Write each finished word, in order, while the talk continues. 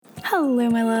Hello,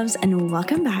 my loves, and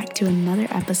welcome back to another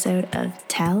episode of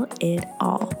Tell It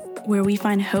All, where we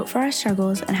find hope for our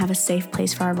struggles and have a safe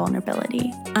place for our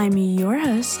vulnerability. I'm your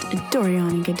host,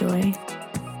 Doriani Godoy.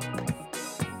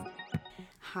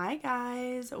 Hi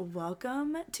guys,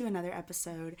 welcome to another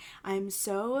episode. I'm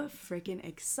so freaking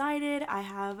excited. I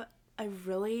have a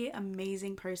really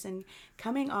amazing person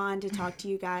coming on to talk to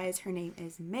you guys. Her name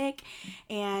is Mick,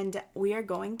 and we are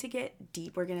going to get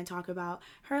deep. We're going to talk about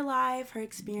her life, her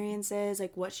experiences,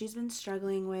 like what she's been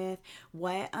struggling with,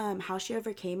 how she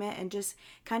overcame it, and just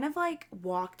kind of like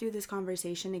walk through this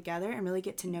conversation together and really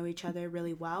get to know each other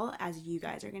really well, as you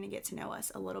guys are going to get to know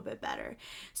us a little bit better.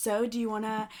 So do you want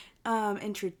to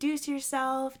introduce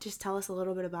yourself? Just tell us a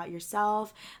little bit about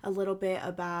yourself, a little bit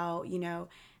about,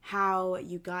 how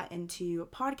you got into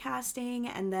podcasting,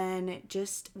 and then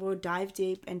just we'll dive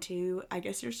deep into, I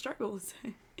guess, your struggles.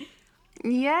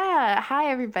 Yeah.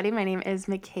 Hi, everybody. My name is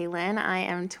McKaylin. I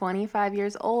am 25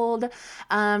 years old,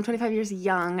 25 years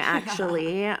young,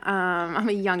 actually. I'm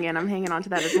a youngin'. I'm hanging on to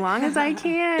that as long as I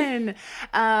can.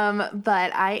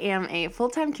 But I am a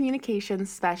full-time communications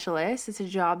specialist. It's a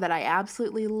job that I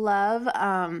absolutely love.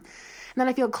 And that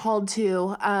I feel called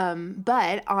to,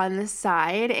 but on the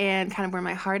side and kind of where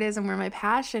my heart is and where my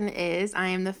passion is, I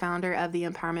am the founder of the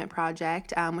Empowerment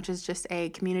Project, which is just a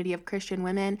community of Christian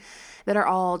women that are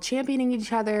all championing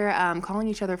each other, calling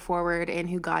each other forward in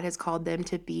who God has called them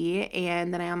to be.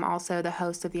 And then I am also the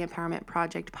host of the Empowerment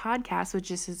Project podcast, which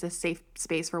just is a safe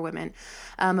space for women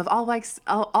of all walks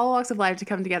of life to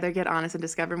come together, get honest, and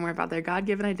discover more about their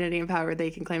God-given identity and power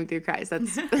they can claim through Christ.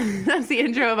 That's that's the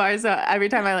intro of ours. So every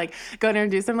time I go to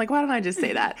introduce them, I'm like, why don't I just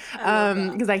say that?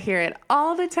 Because I hear it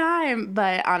all the time.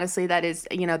 But honestly, that is,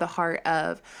 the heart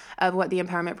of what the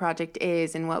Empowerment Project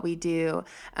is and what we do,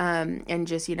 and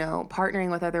just,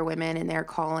 partnering with other women in their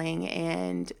calling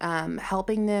and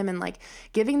helping them and like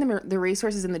giving them the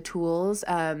resources and the tools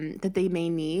that they may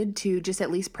need to just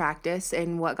at least practice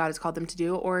in what God has called them to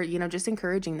do, or, just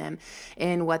encouraging them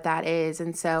in what that is.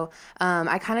 And so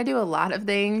I kind of do a lot of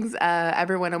things.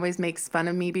 Everyone always makes fun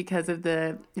of me because of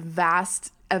the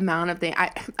vast amount of things.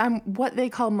 I'm what they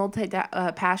call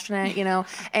multi-passionate,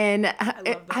 and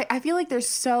I feel like there's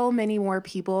so many more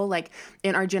people like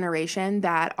in our generation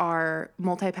that are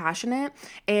multi-passionate,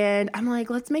 and I'm like,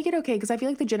 let's make it okay, because I feel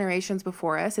like the generations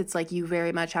before us, it's like you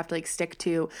very much have to like stick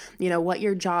to, what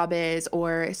your job is,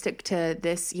 or stick to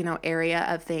this, area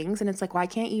of things, and it's like, why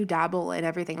can't you dabble in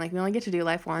everything? Like, we only get to do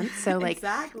life once, so like,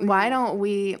 exactly. Why don't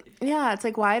we? Yeah, it's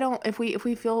like, why don't if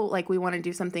we feel like we want to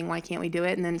do something, why can't we do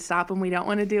it, and then stop when we don't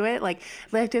want to do it? Like,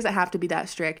 life doesn't have to be that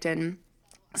strict. And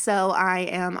so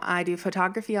I do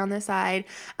photography on the side.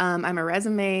 I'm a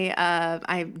resume.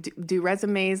 I do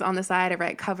resumes on the side. I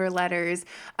write cover letters.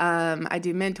 I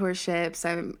do mentorships.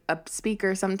 I'm a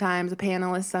speaker sometimes, a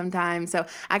panelist sometimes. So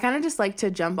I kind of just like to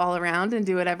jump all around and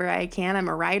do whatever I can. I'm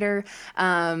a writer.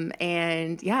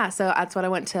 And yeah, so that's what I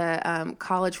went to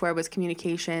college for, was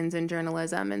communications and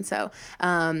journalism. And so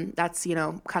that's,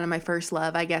 kind of my first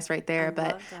love, I guess, right there.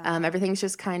 But everything's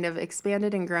just kind of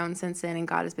expanded and grown since then. And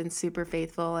God has been super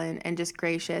faithful and just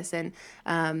gracious. And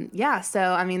so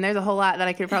I mean, there's a whole lot that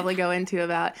I could probably go into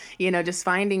about, just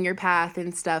finding your path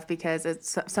and stuff, because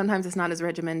sometimes it's not as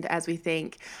regimented as we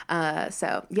think.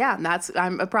 So yeah,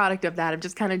 I'm a product of that, of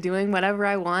just kind of doing whatever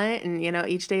I want, and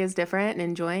each day is different and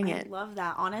enjoying it. I love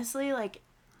that. Honestly, like,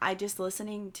 I just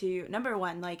listening to, number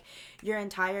one, like your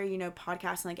entire,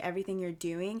 podcast and like everything you're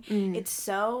doing, it's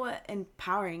so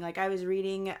empowering. Like, I was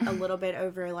reading a little bit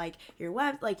over like your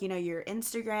your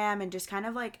Instagram, and just kind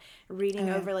of like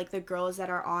reading over like the girls that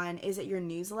are on, is it your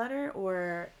newsletter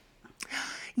or...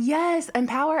 Yes,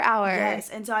 Empower Hour. Yes,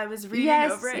 and so I was reading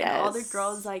over it, and all the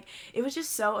girls, like, it was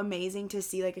just so amazing to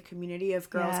see, like, a community of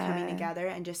girls coming together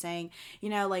and just saying,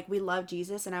 like, we love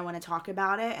Jesus, and I want to talk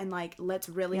about it, and, like, let's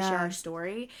really share our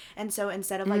story. And so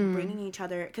instead of, like, bringing each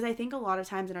other, because I think a lot of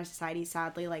times in our society,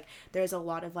 sadly, like, there's a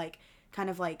lot of, like, kind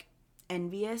of, like,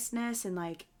 enviousness and,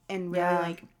 like, and really,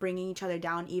 like, bringing each other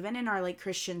down, even in our, like,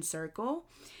 Christian circle.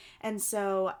 And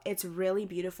so it's really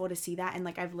beautiful to see that. And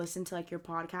like, I've listened to like your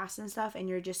podcast and stuff, and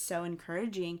you're just so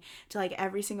encouraging to like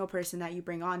every single person that you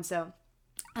bring on. So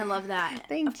I love that.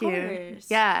 Thank you.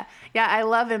 Yeah. I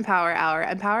love Empower Hour.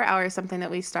 Empower Hour is something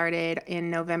that we started in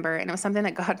November, and it was something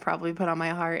that God probably put on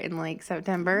my heart in like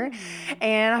September.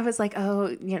 And I was like,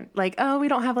 we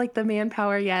don't have like the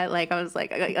manpower yet. Like, I was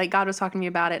like God was talking to me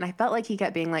about it, and I felt like he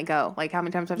kept being like, go, like, how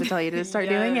many times do I have to tell you to start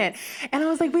doing it? And I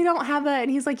was like, we don't have that.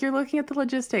 And he's like, you're looking at the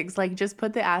logistics, like, just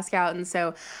put the ask out. And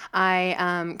so I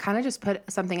kind of just put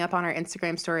something up on our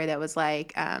Instagram story that was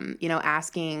like,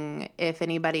 asking if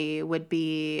anybody would be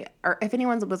or if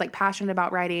anyone was like passionate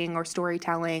about writing or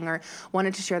storytelling or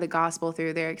wanted to share the gospel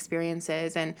through their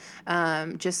experiences and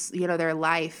just, their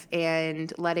life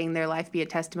and letting their life be a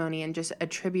testimony and just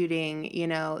attributing,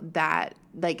 that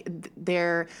like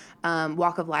their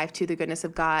walk of life to the goodness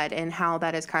of God and how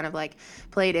that has kind of like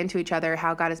played into each other,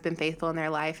 how God has been faithful in their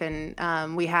life. And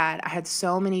I had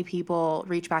so many people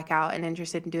reach back out and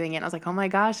interested in doing it. And I was like, oh my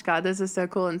gosh, God, this is so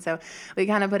cool. And so we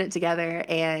kind of put it together.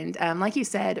 And like you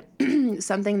said,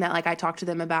 something that like I talked to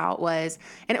them about was,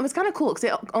 and it was kind of cool because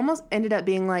it almost ended up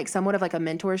being like somewhat of like a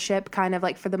mentorship kind of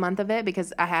like for the month of it,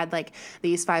 because I had like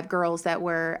these 5 girls that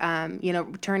were,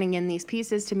 turning in these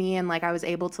pieces to me, and like I was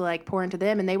able to like pour into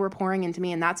them and they were pouring into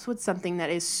me. And that's what's something that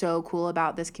is so cool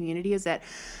about this community, is that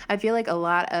I feel like a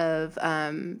lot of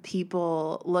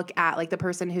people look at like the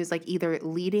person who's like either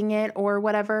leading it or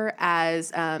whatever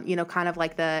as, kind of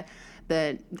like the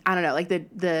I don't know, like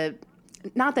the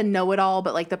not the know-it-all,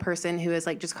 but like the person who is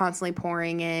like just constantly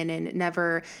pouring in and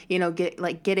never,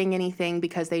 getting anything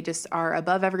because they just are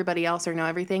above everybody else or know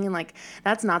everything. And like,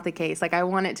 that's not the case. Like, I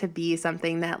want it to be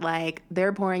something that like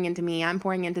they're pouring into me, I'm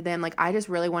pouring into them. Like, I just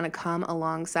really want to come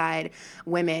alongside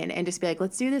women and just be like,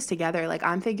 let's do this together. Like,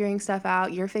 I'm figuring stuff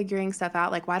out, you're figuring stuff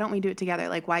out. Like, why don't we do it together?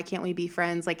 Like, why can't we be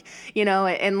friends? Like,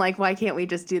 and like, why can't we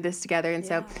just do this together? And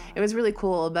so it was really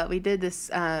cool. But we did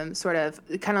this sort of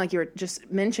kind of like you were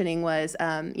just mentioning was,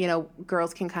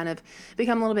 girls can kind of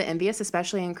become a little bit envious,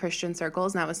 especially in Christian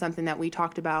circles. And that was something that we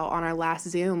talked about on our last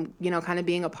Zoom, kind of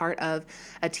being a part of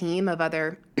a team of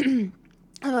other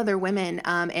of other women,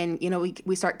 and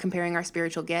we start comparing our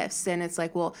spiritual gifts, and it's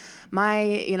like, well,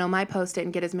 my post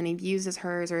didn't get as many views as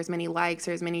hers, or as many likes,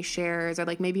 or as many shares, or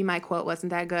like maybe my quote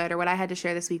wasn't that good, or what I had to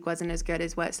share this week wasn't as good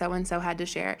as what so and so had to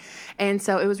share. And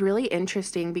so it was really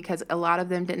interesting because a lot of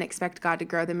them didn't expect God to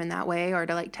grow them in that way, or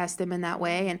to like test them in that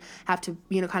way, and have to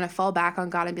kind of fall back on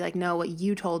God and be like, no, what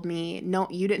you told me, no,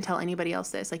 you didn't tell anybody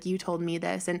else this, like you told me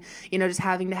this. And just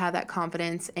having to have that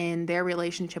confidence in their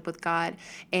relationship with God.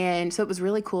 And so it was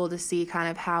really cool to see kind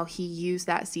of how he used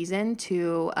that season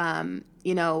to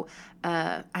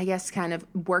I guess kind of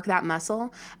work that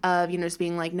muscle of, just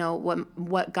being like, no,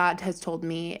 what God has told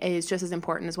me is just as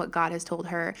important as what God has told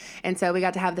her. And so we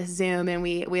got to have this Zoom, and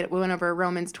we went over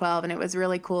Romans 12, and it was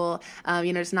really cool,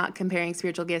 just not comparing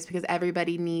spiritual gifts, because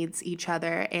everybody needs each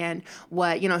other, and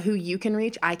what, who you can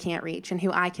reach, I can't reach, and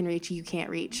who I can reach, you can't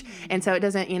reach. And so it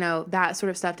doesn't, that sort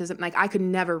of stuff doesn't, like, I could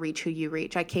never reach who you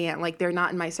reach. I can't, like, they're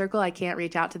not in my circle. I can't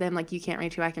reach out to them. Like, you can't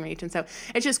reach who I can reach. And so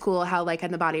it's just cool how, like,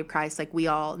 in the body of Christ, like, we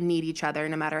all need each other,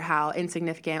 no matter how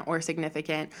insignificant or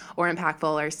significant or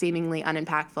impactful or seemingly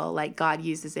unimpactful. Like, God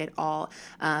uses it all,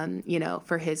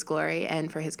 for his glory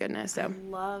and for his goodness. So I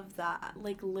love that.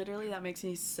 Like, literally, that makes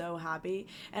me so happy.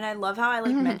 And I love how I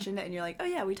like mentioned it, and you're like, oh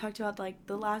yeah, we talked about like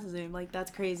the last Zoom. Like,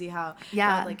 that's crazy how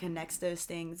God like connects those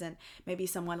things, and maybe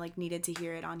someone like needed to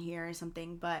hear it on here or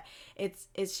something. But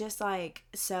it's just like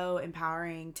so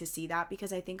empowering to see that,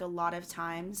 because I think a lot of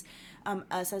times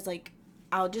us as like,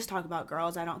 I'll just talk about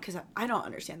girls. Because I don't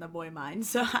understand the boy mind,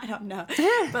 so I don't know.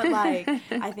 But like,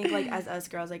 I think like as us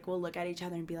girls, like we'll look at each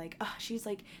other and be like, oh, she's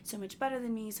like so much better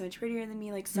than me, so much prettier than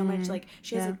me, like so much, like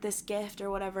she has like this gift or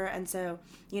whatever. And so,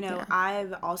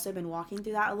 I've also been walking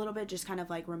through that a little bit, just kind of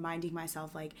like reminding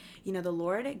myself, like, the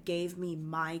Lord gave me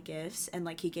my gifts, and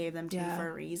like he gave them to me for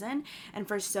a reason. And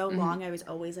for so long, I was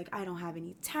always like, I don't have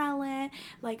any talent,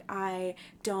 like I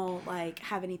don't like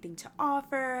have anything to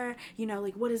offer,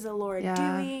 like what is the Lord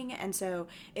doing? And so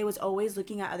it was always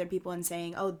looking at other people and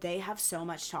saying, oh, they have so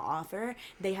much to offer,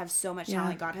 they have so much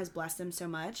talent, God has blessed them so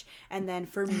much. And then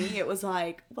for me it was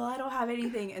like, well, I don't have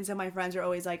anything. And so my friends were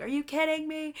always like, are you kidding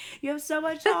me, you have so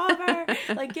much to offer,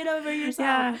 like get over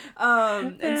yourself.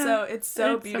 And so it's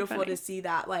so beautiful to see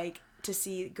that, like to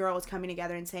see girls coming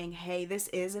together and saying, hey, this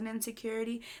is an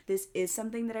insecurity, this is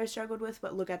something that I struggled with,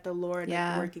 but look at the Lord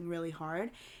like working really hard.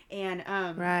 And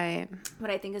what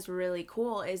I think is really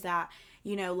cool is that,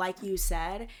 like you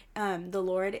said, the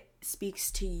Lord speaks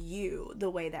to you the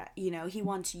way that, he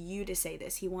wants you to say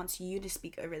this. He wants you to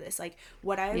speak over this. Like,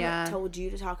 what I told you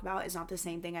to talk about is not the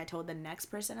same thing I told the next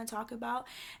person to talk about.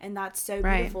 And that's so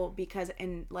beautiful, because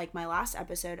in like my last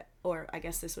episode, or I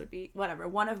guess this would be whatever,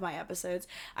 one of my episodes,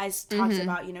 I talked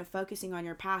about, focusing on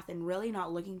your path and really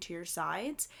not looking to your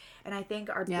sides. And I think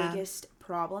our biggest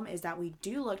problem is that we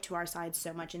do look to our sides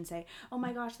so much and say, oh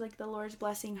my gosh, like the Lord's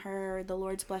blessing her, the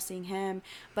Lord's blessing him,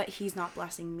 but he's not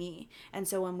blessing me. And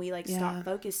so when we like stop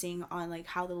focusing on like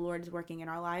how the Lord is working in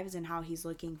our lives and how he's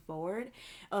looking forward,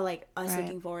 or like us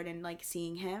looking forward and like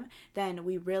seeing him, then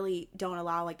we really don't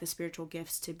allow like the spiritual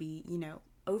gifts to be,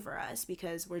 over us,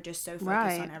 because we're just so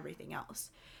focused on everything else.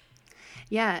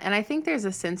 Yeah, and I think there's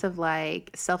a sense of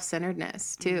like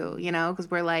self-centeredness too, you know,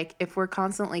 because we're like, if we're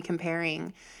constantly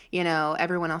comparing, you know,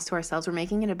 everyone else to ourselves, we're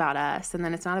making it about us, and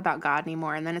then it's not about God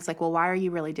anymore. And then it's like, well, why are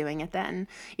you really doing it then?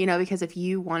 You know, because if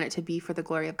you want it to be for the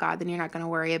glory of God, then you're not going to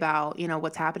worry about, you know,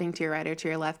 what's happening to your right or to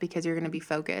your left, because you're going to be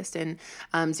focused and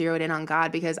zeroed in on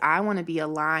God. Because I want to be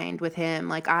aligned with Him.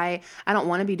 Like I don't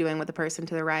want to be doing what the person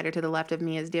to the right or to the left of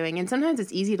me is doing. And sometimes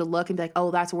it's easy to look and be like,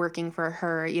 oh, that's working for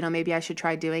her. You know, maybe I should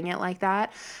try doing it like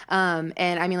that. And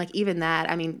I mean, like even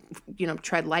that, I mean, you know,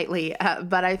 tread lightly.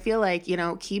 But I feel like, you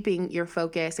know, keeping your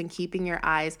focus and keeping your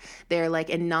eyes there, like,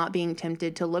 and not being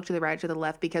tempted to look to the right or to the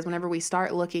left, because whenever we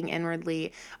start looking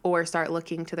inwardly or start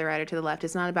looking to the right or to the left,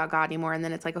 it's not about God anymore. And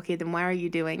then it's like, okay, then why are you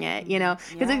doing it? You know,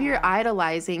 because if you're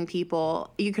idolizing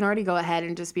people, you can already go ahead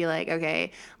and just be like,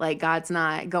 okay, like God's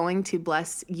not going to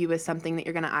bless you with something that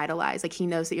you're going to idolize. Like He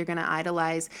knows that you're going to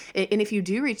idolize. And if you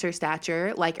do reach their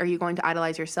stature, like, are you going to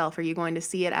idolize yourself? Are you going to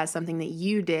see it as something that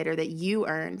you did or that you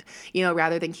earned, you know,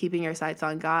 rather than keeping your sights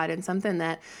on God? And something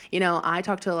that, you know, I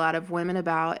talk to a lot of women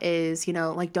about is, you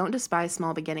know, like, don't despise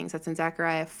small beginnings. That's in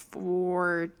Zechariah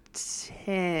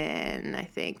 4:10, I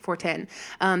think 4:10.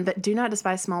 But do not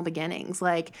despise small beginnings.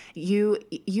 Like you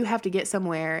have to get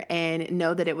somewhere and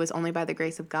know that it was only by the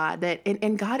grace of God that,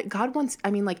 and God wants,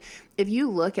 I mean, like if you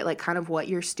look at like kind of what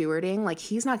you're stewarding, like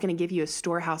He's not going to give you a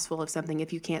storehouse full of something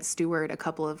if you can't steward a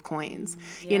couple of coins,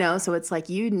 you know? So it's like,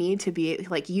 you need to be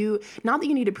like, not that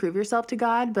you need to prove yourself to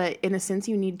God, but in a sense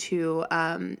you need to,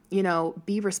 you know,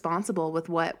 be responsible with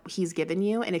what He's given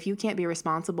you. And if you can't be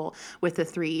responsible with the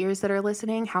 3 ears that are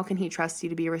listening, how can He trust you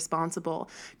to be responsible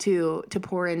to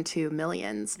pour into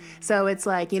millions? So it's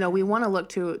like, you know, we want to look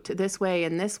to this way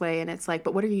and this way. And it's like,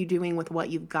 but what are you doing with what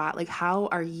you've got? Like, how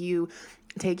are you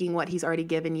taking what He's already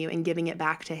given you and giving it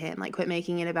back to Him? Like, quit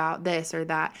making it about this or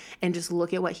that, and just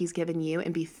look at what He's given you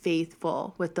and be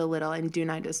faithful with the little, and do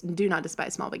not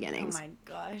despise small beginnings. Oh my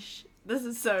gosh. This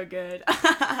is so good.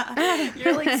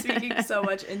 You're like speaking so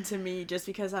much into me just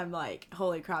because I'm like,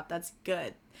 holy crap, that's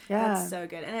good. Yeah. That's so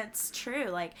good. And it's true.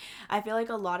 Like, I feel like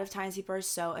a lot of times people are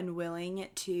so unwilling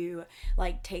to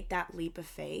like take that leap of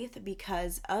faith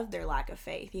because of their lack of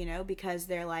faith, you know, because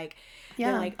they're like,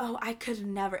 oh, I could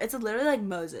never. It's literally like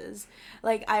Moses.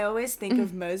 Like, I always think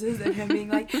of Moses and him being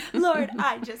like, Lord,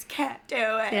 I just can't do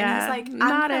it. Yeah, and he's like,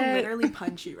 I'm going to literally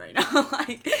punch you right now.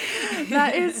 Like,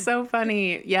 that is so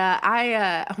funny. Yeah.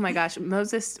 Oh my gosh,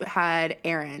 Moses had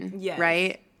Aaron,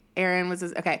 right? Aaron was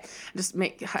his, okay.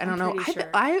 I don't know. Sure.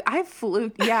 I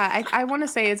flew. Yeah, I want to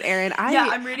say it's Aaron.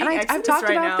 I'm reading Exodus I've talked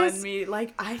right about now, this. And me,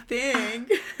 like, I think.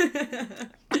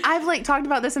 I've like talked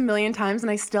about this a million times,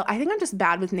 and I think I'm just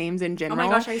bad with names in general. Oh my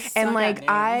gosh, I suck at names.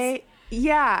 I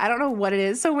don't know what it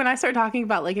is. So when I start talking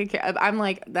about like I'm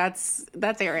like, that's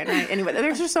Aaron. Anyway,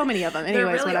 there's just so many of them. Anyways,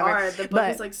 there really whatever. are. The book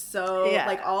is like so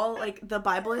like all like the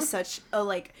Bible is such a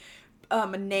like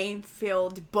a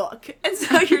name-filled book, and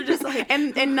so you're just like,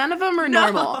 and none of them are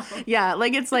normal. Yeah,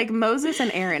 like it's like Moses and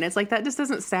Aaron. It's like that just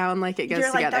doesn't sound like it goes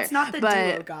together. You're like, that's not the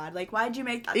duo, God. Like, why'd you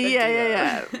make that? The duo?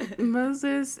 Yeah.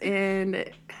 Moses and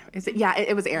is it? Yeah,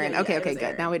 it was Aaron. Okay, good.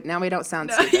 Aaron. Now we don't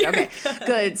sound stupid. Okay,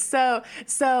 good. So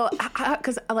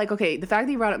because like, okay, the fact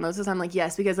that you brought up Moses, I'm like,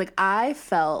 yes, because like I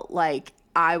felt like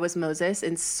I was Moses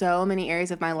in so many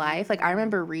areas of my life. Like, I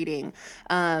remember reading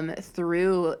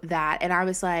through that, and I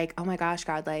was like, oh my gosh,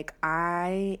 God, like,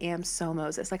 I am so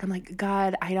Moses. Like, I'm like,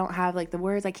 God, I don't have, like, the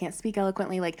words. I can't speak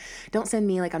eloquently. Like, don't send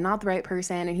me. Like, I'm not the right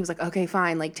person. And he was like, okay,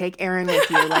 fine. Like, take Aaron with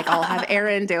you. Like, I'll have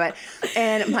Aaron do it.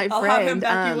 And my I'll friend. Have him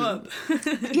back you up.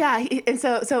 Yeah. And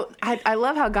so I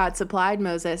love how God supplied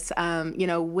Moses, you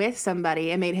know, with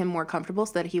somebody and made him more comfortable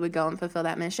so that he would go and fulfill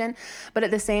that mission. But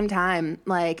at the same time,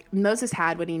 like, Moses had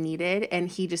what he needed, and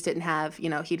he just didn't have, you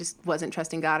know, he just wasn't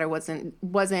trusting God, or wasn't,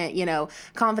 you know,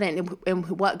 confident in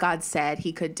what God said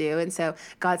he could do. And so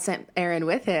God sent Aaron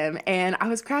with him, and I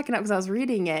was cracking up because I was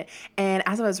reading it, and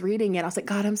as I was reading it, I was like,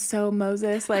 God, I'm so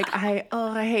Moses. Like, I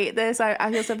hate this.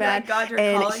 I feel so bad. God, you're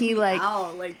and calling he me like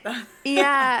out like that.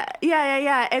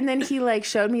 Yeah. And then he like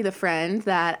showed me the friend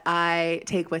that I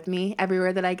take with me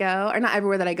everywhere that I go, or not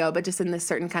everywhere that I go, but just in this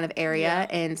certain kind of area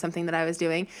and something that I was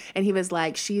doing. And he was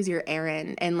like, she's your Aaron,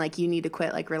 and like, you need to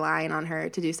quit like relying on her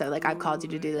to do so. Like, I've called you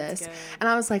to do this. And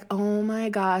I was like, oh my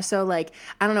gosh. So like,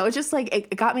 I don't know. It's just like,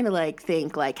 it got me to like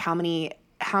think like how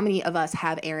how many of us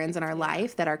have errands in our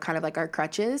life that are kind of like our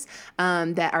crutches,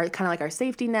 that are kind of like our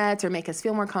safety nets or make us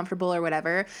feel more comfortable or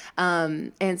whatever.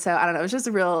 And so I don't know,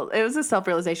 it was a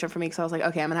self-realization for me, because I was like,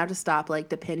 okay, I'm gonna have to stop like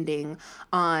depending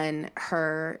on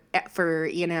her for,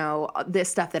 you know, this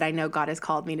stuff that I know God has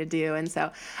called me to do. And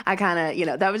so I kind of, you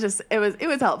know, that was just, it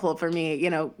was helpful for me, you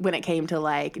know, when it came to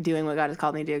like doing what God has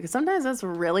called me to do, because sometimes that's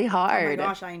really hard. Oh my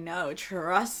gosh, I know.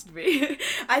 Trust me.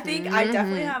 I think I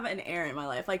definitely have an errand in my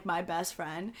life. Like my best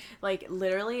friend, like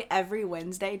literally every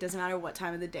Wednesday, doesn't matter what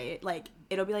time of the day, like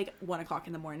it'll be like 1:00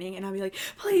 in the morning, and I'll be like,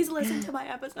 please listen to my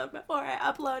episode before I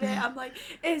upload it. I'm like,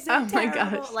 is it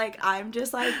terrible? Like I'm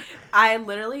just like, I'm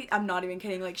not even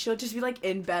kidding. Like she'll just be like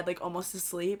in bed, like almost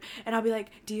asleep, and I'll be like,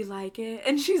 do you like it?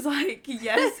 And she's like,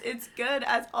 yes, it's good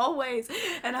as always.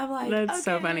 And I'm like, that's okay.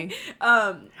 so funny.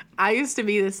 I used to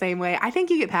be the same way. I think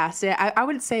you get past it. I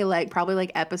would say like probably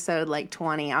like episode like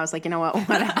 20. I was like, you know what,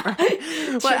 whatever.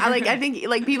 But I think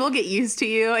like people get used to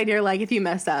you, and you're like, if you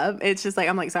mess up, it's just like,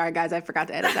 I'm like, sorry guys, I forgot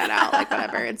to edit that out. Like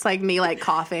whatever. It's like me like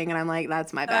coughing, and I'm like,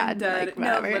 that's my bad. I'm dead. Like,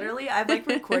 whatever. No, literally, I've like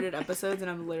recorded episodes,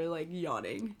 and I'm literally like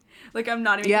yawning. Like I'm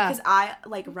not even, because I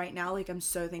like right now, like I'm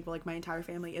so thankful, like my entire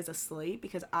family is asleep,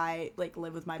 because I like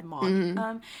live with my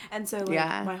mom, and so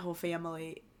like my whole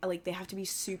family, like they just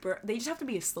have to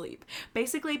be asleep,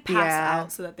 basically pass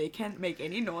out, so that they can't make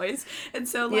any noise. And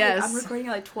so like I'm recording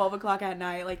at like 12:00 at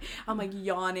night, like I'm like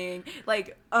yawning,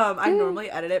 like I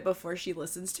normally edit it before she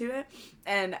listens to it,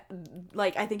 and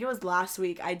like I think it was last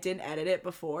week I didn't edit it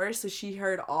before, so she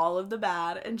heard all of the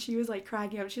bad, and she was like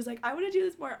cracking up. She's like, I want to do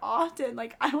this more often,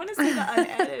 like I want to see the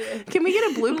unedited. Can we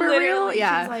get a blooper reel?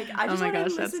 Yeah. She's like, I just want to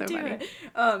listen to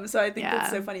it. So I think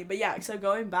that's so funny. But yeah, so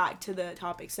going back to the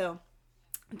topic, so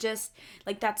just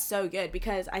like that's so good,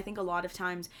 because I think a lot of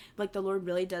times like the Lord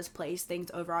really does place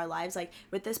things over our lives. Like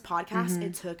with this podcast,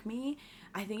 it took me,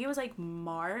 I think it was like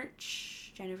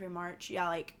January, March,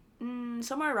 like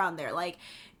somewhere around there, like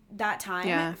that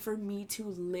time for me to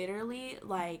literally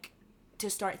like to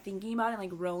start thinking about it,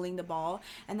 like rolling the ball.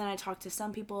 And then I talked to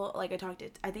some people, like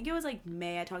I think it was like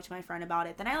May, I talked to my friend about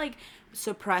it, then I like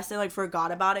suppressed it, like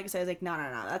forgot about it, because I was like, no,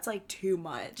 that's like too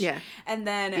much. And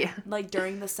then like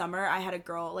during the summer, I had a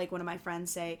girl, like one of my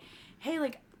friends, say, hey,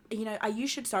 like, you know, you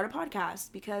should start a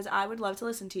podcast, because I would love to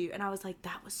listen to you. And I was like,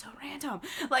 that was so random.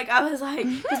 Like I was like,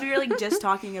 because we were like just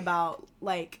talking about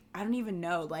like, I don't even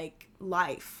know, like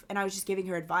life, and I was just giving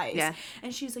her advice,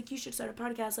 and she's like, you should start a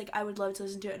podcast, like I would love to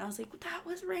listen to it. And I was like, that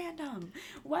was random,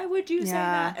 why would you say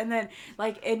that? And then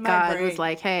like in my God brain was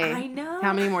like, hey, I know,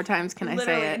 how many more times can I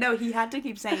say it? No, he had to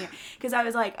keep saying it, because I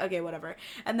was like, okay, whatever.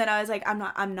 And then I was like,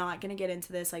 I'm not gonna get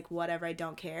into this, like whatever, I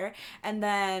don't care. And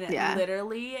then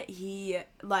literally he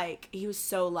was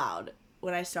so loud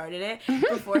when I started it.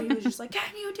 Before, he was just like,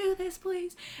 can you do this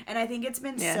please? And I think it's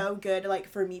been so good, like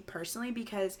for me personally,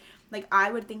 because like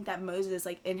I would think that Moses,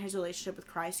 like in his relationship with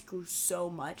Christ, grew so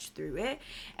much through it.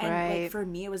 And like for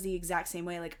me, it was the exact same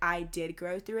way. Like I did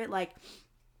grow through it. Like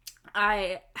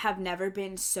I have never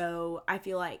been so, I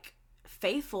feel like,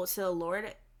 faithful to the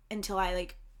Lord until I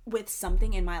like with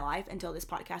something in my life, until this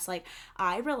podcast. Like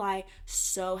I rely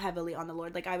so heavily on the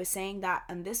Lord. Like I was saying that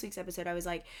on this week's episode, I was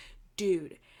like,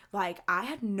 dude, like I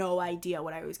had no idea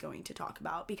what I was going to talk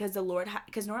about, because the Lord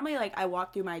because normally like I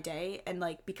walk through my day, and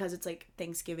like because it's like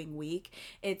Thanksgiving week,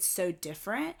 it's so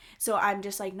different, so I'm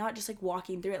just like not just like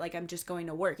walking through it like I'm just going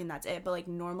to work and that's it, but like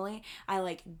normally I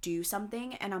like do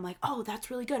something and I'm like, oh,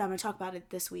 that's really good, I'm gonna talk about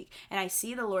it this week, and I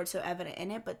see the Lord so evident in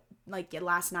it. But like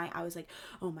last night I was like,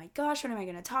 oh my gosh, what am I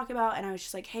gonna talk about? And I was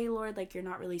just like, hey Lord, like you're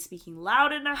not really speaking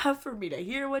loud enough for me to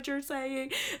hear what you're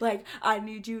saying, like I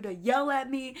need you to yell at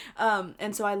me.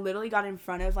 And so I literally got in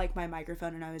front of like my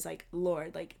microphone, and I was like,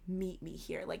 Lord, like meet me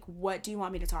here, like what do you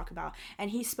want me to talk about? And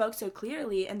he spoke so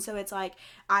clearly. And so it's like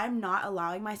I'm not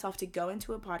allowing myself to go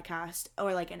into a podcast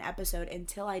or like an episode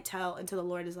until the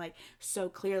Lord is like so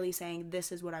clearly saying,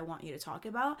 this is what I want you to talk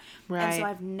about. And so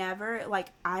I've never, like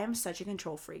I am such a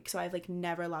control freak, so I've like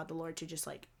never allowed the Lord to just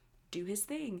like do his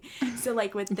thing. So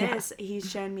like with this, he's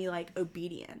shown me like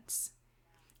obedience.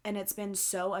 And it's been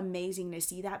so amazing to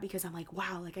see that, because I'm like,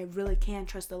 wow, like I really can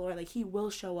trust the Lord. Like he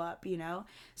will show up, you know?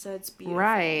 So it's beautiful.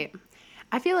 Right.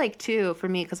 I feel like too, for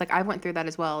me, because like I went through that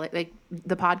as well. Like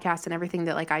the podcast and everything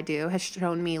that like I do has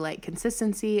shown me like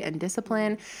consistency and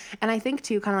discipline. And I think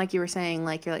too, kind of like you were saying,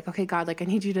 like you're like, okay, God, like I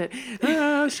need you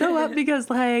to show up, because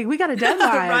like we got a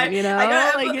deadline, you know? I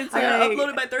gotta upload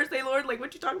it by Thursday, Lord. Like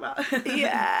what you talking about?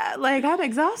 Yeah, like I'm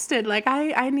exhausted. Like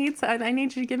I need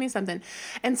you to give me something.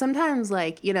 And sometimes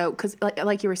like, you know, because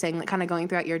like you were saying, like kind of going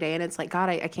throughout your day, and it's like, God,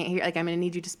 I can't hear. Like I'm gonna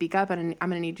need you to speak up, and I'm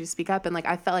gonna need you to speak up. And like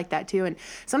I felt like that too. And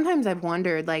sometimes I've wondered,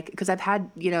 wondered, like, because I've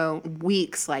had,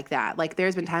 weeks like that. Like,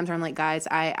 there's been times where I'm like, guys,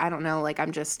 I don't know, like, I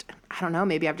don't know,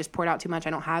 maybe I've just poured out too much.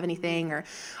 I don't have anything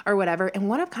or whatever. And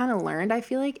what I've kind of learned, I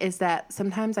feel like, is that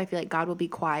sometimes I feel like God will be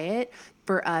quiet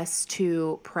for us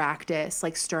to practice,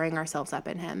 like, stirring ourselves up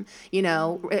in him,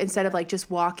 instead of like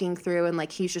just walking through and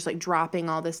like he's just like dropping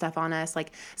all this stuff on us.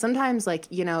 Like sometimes, like,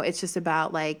 it's just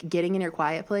about like getting in your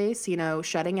quiet place,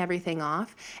 shutting everything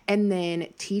off, and then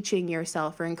teaching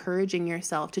yourself or encouraging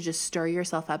yourself to just stir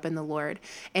yourself up in the Lord.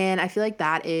 And I feel like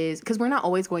that is because we're not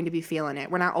always going to be feeling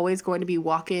it. We're not always going to be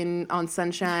walking on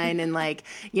sunshine and like,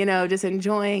 just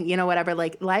enjoying, whatever.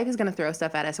 Like life is going to throw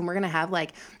stuff at us, and we're going to have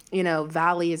like,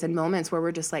 valleys and moments where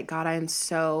we're just like, God, I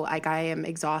am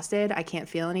exhausted. I can't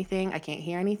feel anything. I can't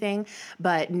hear anything.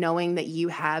 But knowing that you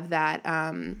have that,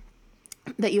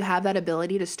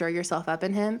 ability to stir yourself up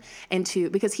in him and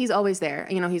because he's always there,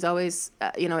 he's always,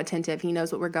 attentive. He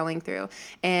knows what we're going through.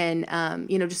 And,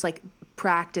 just like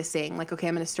practicing, like, okay,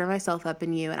 I'm going to stir myself up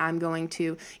in you, and I'm going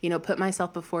to, put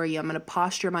myself before you. I'm going to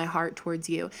posture my heart towards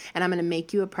you, and I'm going to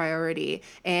make you a priority,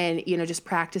 and, just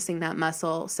practicing that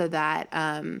muscle so that,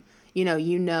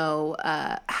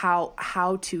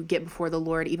 how to get before the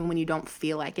Lord even when you don't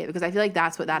feel like it. Because I feel like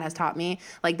that's what that has taught me.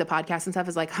 Like the podcast and stuff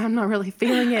is like, I'm not really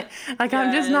feeling it. Like,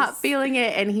 I'm just not feeling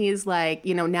it. And he's like,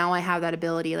 now I have that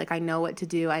ability. Like, I know what to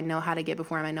do. I know how to get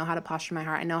before him. I know how to posture my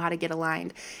heart. I know how to get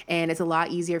aligned. And it's a lot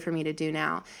easier for me to do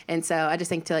now. And so I just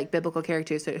think to like biblical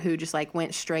characters who just like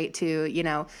went straight to,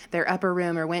 their upper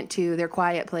room, or went to their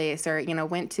quiet place, or,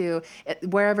 went to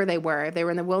wherever they were, if they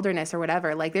were in the wilderness or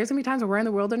whatever. Like there's gonna be times when we're in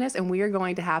the wilderness and we are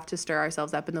going to have to stir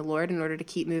ourselves up in the Lord in order to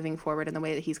keep moving forward in the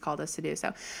way that he's called us to do.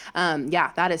 So,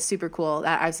 that is super cool.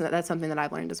 That's something that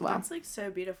I've learned as well. That's like so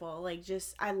beautiful. Like,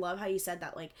 just, I love how you said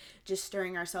that, like just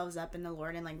stirring ourselves up in the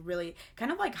Lord and like really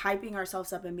kind of like hyping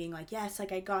ourselves up and being like, yes,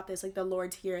 like I got this, like the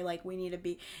Lord's here, like we need to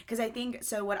be, because I think,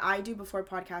 so what I do before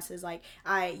podcasts is like,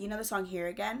 the song Here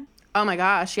Again? Oh my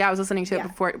gosh. Yeah, I was listening to it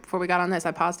before we got on this.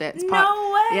 I paused it.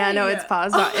 No way. Yeah, no, it's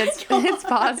paused. It's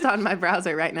paused on my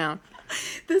browser right now.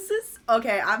 This is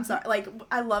okay. I'm sorry. Like,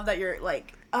 I love that you're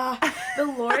like,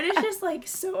 the Lord is just like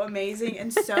so amazing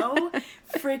and so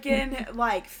freaking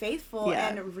like faithful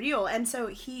and real. And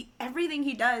so everything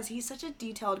he does, he's such a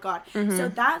detailed God. Mm-hmm. So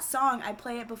that song, I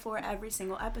play it before every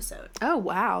single episode. Oh,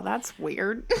 wow. That's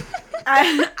weird.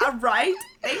 Right?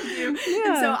 Thank you. Yeah.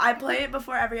 And so I play it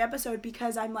before every episode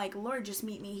because I'm like, Lord, just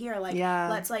meet me here. Like,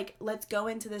 let's go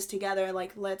into this together.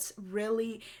 Like, let's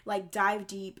really like dive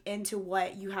deep into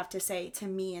what you have to say to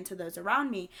me and to those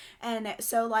around me. And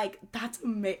so like, that's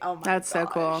amazing. Oh my That's gosh.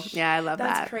 So cool. Yeah, I love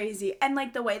that. That's crazy. And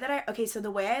like the way that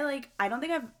I don't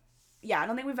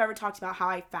think we've ever talked about how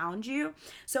I found you.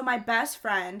 So my best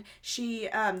friend, she,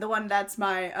 the one that's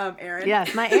my, Erin.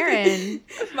 Yes, my Erin.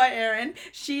 My Erin.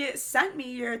 She sent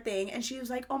me your thing and she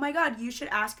was like, oh my God, you should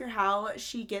ask her how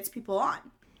she gets people on.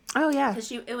 Oh, yeah.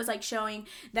 Because it was like showing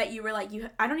that you were like,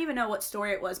 I don't even know what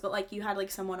story it was, but like you had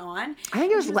like someone on. I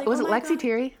think it was like, was it Lexi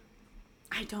Terry?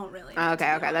 I don't really know.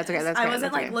 Okay, that's okay. I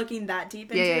wasn't like looking that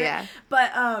deep into it.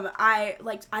 But I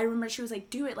remember she was like,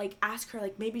 do it, like ask her,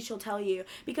 like maybe she'll tell you,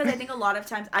 because I think a lot of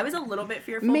times I was a little bit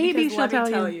fearful. Maybe because, she'll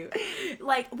tell you.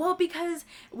 Like, well, because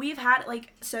we've had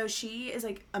like, so she is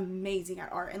like amazing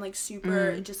at art and like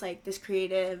super just like this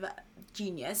creative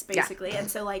genius basically,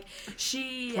 and so like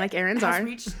she like Erin's art.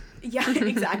 Yeah,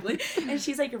 exactly. And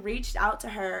she's like reached out to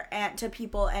her and to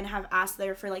people and have asked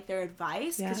there for like their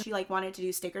advice because she like wanted to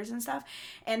do stickers and stuff,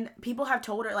 and people have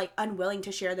told her like unwilling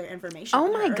to share their information.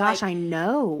 Oh my gosh, like, I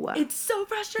know. It's so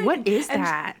frustrating. What is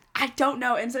that? I don't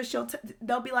know. And so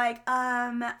they'll be like,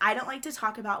 I don't like to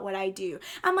talk about what I do.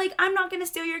 I'm like, I'm not gonna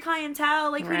steal your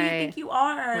clientele. Like, who do you think you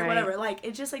are? Or whatever. Like,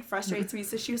 it just like frustrates me.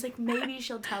 So she was like, maybe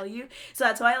she'll tell you. So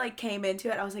that's why I like came into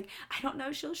it. I was like, I don't know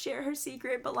if she'll share her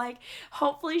secret, but like,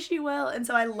 hopefully she will. And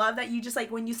so I love that you just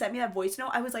like, when you sent me that voice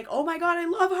note, I was like, oh my God, I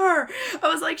love her. I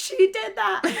was like, she did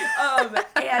that.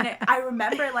 And I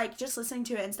remember like just listening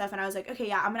to it and stuff. And I was like, okay,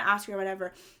 yeah, I'm gonna ask her or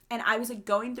whatever. And I was like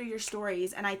going through your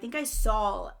stories, and I think I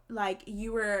saw like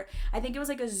I think it was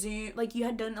like a Zoom, like you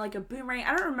had done like a boomerang.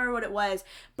 I don't remember what it was,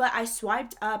 but I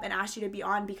swiped up and asked you to be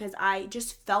on because I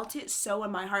just felt it so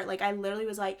in my heart. Like I literally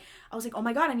was like, oh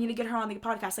my God, I need to get her on the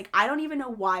podcast. Like I don't even know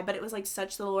why, but it was like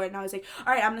such the Lord. And I was like,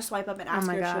 all right, I'm gonna swipe up and ask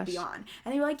her if she'll be on.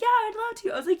 And they were like, yeah, I'd love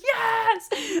to. I was like,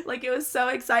 yes. Like it was so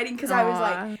exciting because I was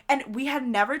like, and we had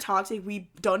never talked. Like we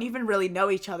don't even really know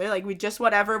each other. Like we just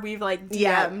whatever we've like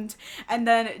DM'd, and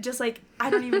then just like I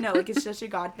don't even know. Like it's just a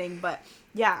God thing, but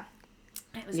yeah,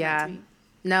 it was meant to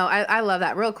be. No, I love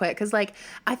that real quick. Cause like,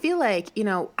 I feel like,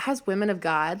 as women of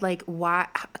God, like why,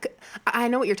 I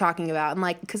know what you're talking about. And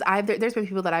like, cause there's been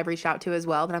people that I've reached out to as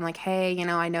well that I'm like, hey,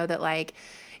 I know that like,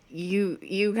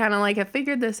 you kind of like have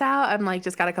figured this out. I'm like,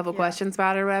 just got a couple questions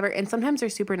about it or whatever. And sometimes they're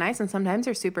super nice and sometimes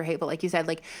they're super hateful. Like you said,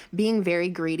 like being very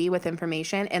greedy with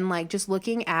information and like just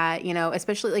looking at,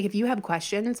 especially like if you have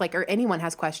questions, like, or anyone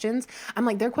has questions, I'm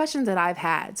like, they're questions that I've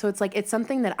had. So it's like, it's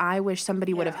something that I wish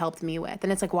somebody would have helped me with.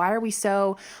 And it's like, why are we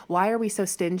so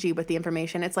stingy with the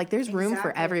information? It's like, there's room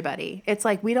for everybody. It's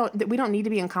like, we don't need to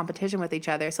be in competition with each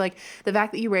other. So like the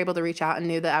fact that you were able to reach out and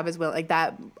knew that I was willing, like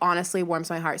that honestly warms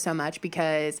my heart so much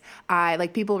because I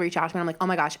like people reach out to me and I'm like, oh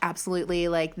my gosh, absolutely.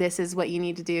 Like, this is what you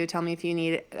need to do. Tell me if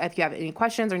you have any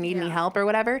questions or need any help or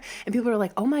whatever. And people are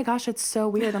like, oh my gosh, it's so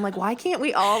weird. I'm like, why can't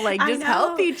we all like just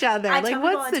help each other? Like,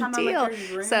 what's the deal?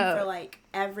 There's room for like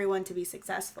everyone to be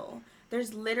successful.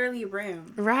 There's literally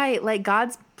room. Right. Like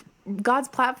God's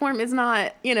platform is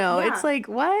not, it's like,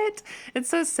 what? It's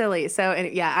so silly. So,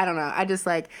 and I don't know. I just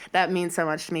like, that means so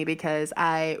much to me because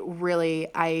I really,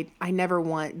 I never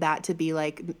want that to be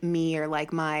like me or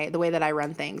like the way that I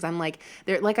run things. I'm like,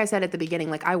 like I said at the beginning,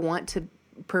 like I want to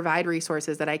provide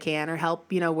resources that I can or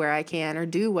help, where I can or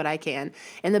do what I can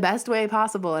in the best way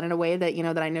possible and in a way that,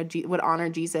 that I know would honor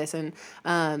Jesus and,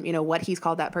 what he's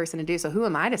called that person to do. So who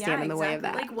am I to stand in the way of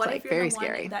that? Like, what if you're very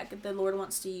scary that the Lord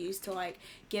wants to use to like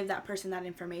give that person that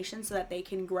information so that they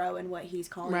can grow in what he's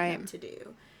calling them to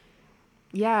do?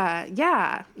 Yeah.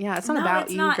 It's not about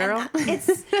you, not. girl.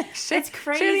 It's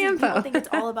crazy. People think it's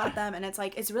all about them, and it's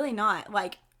like it's really not.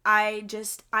 Like I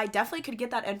definitely could get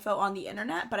that info on the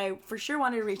internet, but I for sure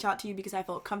wanted to reach out to you because I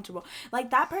felt comfortable. Like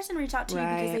that person reached out to you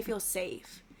because they feel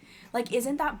safe. Like,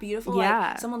 isn't that beautiful? Yeah.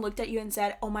 Like someone looked at you and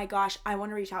said, oh my gosh, I want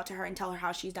to reach out to her and tell her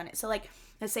how she's done it. So like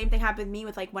the same thing happened with me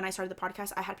with like when I started the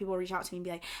podcast. I had people reach out to me and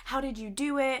be like, how did you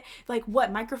do it? Like,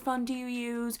 what microphone do you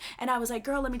use? And I was like,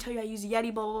 girl, let me tell you, I use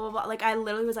Yeti, blah, blah, blah. Like I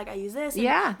literally was like, I use this.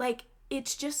 And like,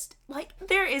 it's just like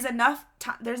there's enough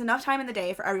time in the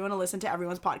day for everyone to listen to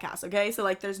everyone's podcast, okay? So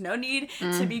like there's no need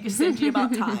to be stingy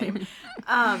about time.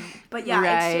 But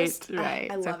yeah, it's just I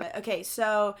love it. Okay,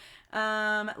 so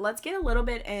let's get a little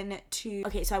bit into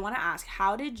so I want to ask,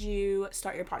 how did you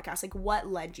start your podcast? Like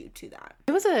what led you to that?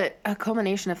 It was a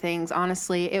culmination of things,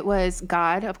 honestly. It was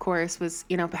God, of course, was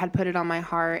had put it on my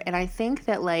heart. And I think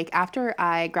that like after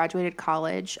I graduated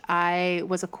college, I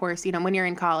was, of course, when you're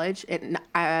in college,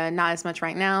 not as much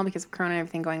right now because of Corona and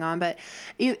everything going on, but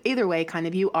either way, kind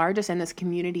of, you are just in this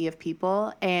community of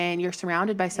people and you're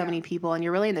surrounded by so many people and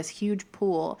you're really in this huge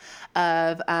pool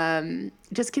of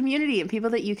just community and people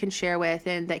that you can share with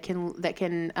and that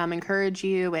can encourage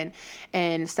you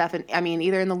and stuff. And I mean,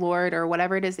 either in the Lord or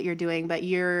whatever it is that you're doing, but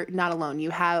you're not alone. You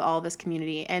have all this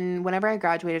community. And whenever I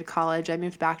graduated college, I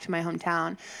moved back to my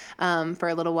hometown for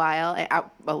a little while.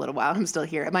 I'm still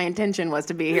here. My intention was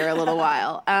to be here a little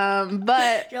while.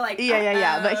 But you're like,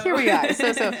 but here we are.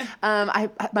 So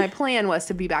my plan was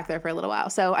to be back there for a little while.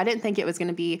 So I didn't think it was going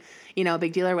to be, a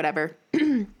big deal or whatever.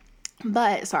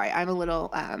 But sorry, I'm a little,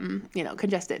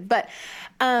 congested, but,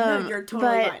 no, you're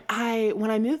totally fine. When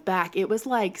I moved back, it was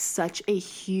like such a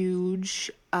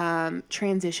huge,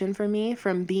 transition for me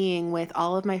from being with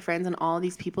all of my friends and all of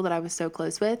these people that I was so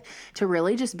close with to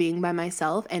really just being by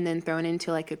myself and then thrown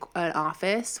into like an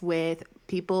office with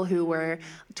people who were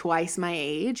twice my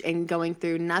age and going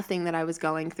through nothing that I was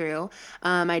going through.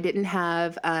 I didn't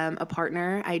have a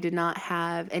partner. I did not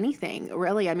have anything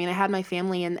really. I mean, I had my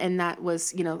family and that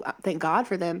was, thank God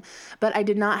for them, but I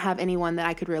did not have anyone that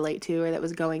I could relate to or that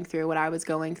was going through what I was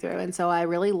going through. And so I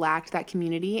really lacked that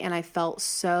community and I felt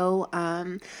so,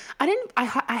 I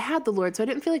had the Lord, so I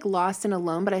didn't feel like lost and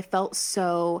alone, but I felt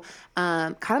so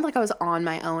kind of like I was on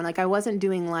my own. Like I wasn't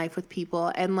doing life with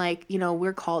people and like,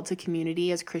 we're called to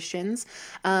community as Christians.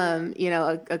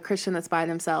 A Christian that's by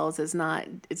themselves it's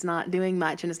not doing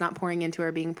much and it's not pouring into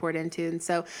or being poured into. And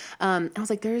so I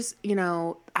was like, there's,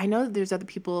 I know that there's other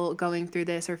people going through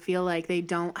this or feel like they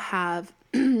don't have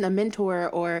a mentor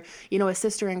or, a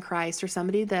sister in Christ or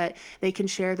somebody that they can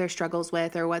share their struggles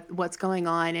with or what's going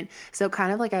on. And so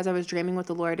kind of like as I was dreaming with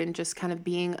the Lord and just kind of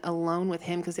being alone with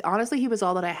him, because honestly, he was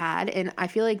all that I had. And I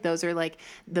feel like those are like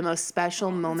the most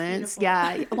special moments.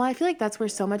 Yeah. Well, I feel like that's where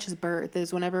so much is birth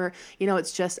is whenever,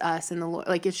 it's just us and the Lord,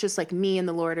 like it's just like me and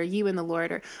the Lord or you and the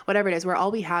Lord or whatever it is, where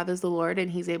all we have is the Lord and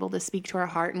he's able to speak to our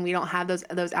heart and we don't have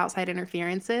those outside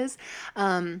interferences.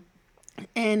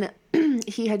 And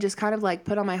he had just kind of like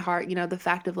put on my heart, the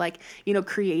fact of like,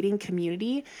 creating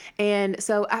community. And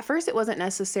so at first it wasn't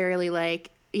necessarily like,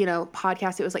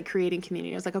 podcast, it was like creating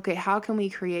community. I was like, okay, how can we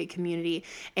create community?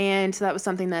 And so that was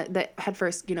something that had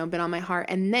first, been on my heart.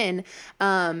 And then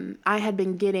I had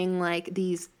been getting like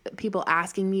these people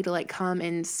asking me to like come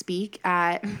and speak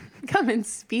at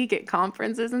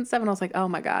conferences and stuff. And I was like, oh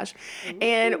my gosh.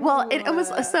 And well, it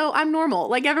was, so I'm normal.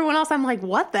 Like everyone else, I'm like,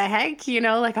 what the heck?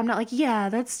 Like, I'm not like, yeah,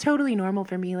 that's totally normal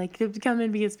for me. Like to come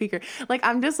and be a speaker. Like,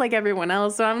 I'm just like everyone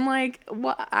else. So I'm like,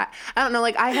 what? I don't know.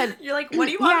 Like you're like, what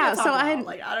do you want me to talk about?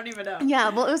 Like, I don't even know. Yeah.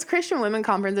 Well, it was Christian women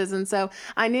conferences. And so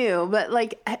I knew, but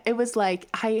like, it was like,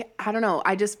 I don't know.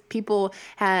 People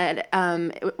had,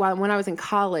 when I was in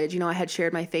college, I had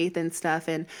shared my faith and stuff,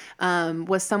 and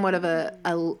was somewhat of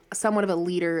a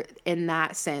leader in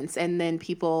that sense. And then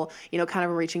people, kind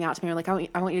of were reaching out to me, were like,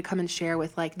 I want you to come and share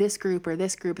with like this group or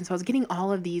this group. And so I was getting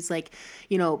all of these like,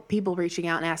 people reaching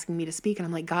out and asking me to speak. And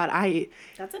I'm like, God,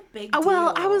 that's a big deal.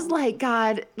 Well, I was like,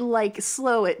 God, like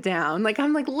slow it down. Like,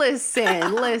 I'm like,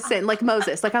 listen, like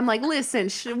Moses. Like, I'm like, listen,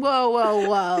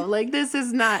 whoa. Like, this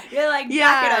is not. You're like,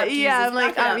 back it up, Jesus. Yeah. I'm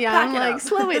like, I'm like,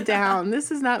 slow it down.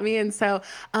 This is not me. And so,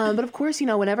 but of course,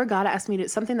 whenever God asked me to,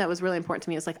 something that was really important to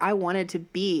me is like, I wanted to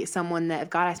be someone that if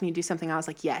God asked me to do something, I was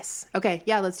like, yes, okay,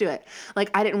 yeah, let's do it. Like,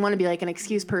 I didn't want to be like an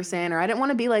excuse person, or I didn't want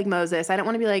to be like Moses. I didn't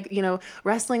want to be like,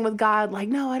 wrestling with God. Like,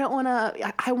 no, I don't want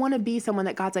to, I want to be someone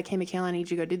that God's like, hey, Michaela, I need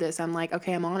you to go do this. I'm like,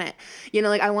 okay, I'm on it.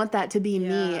 Like, I want that to be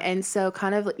me. And so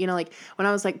kind of, like when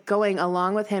I was like going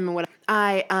along with him and what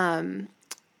I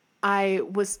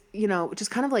was, just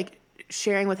kind of like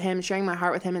sharing my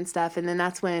heart with him and stuff. And then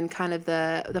that's when kind of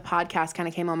the podcast kind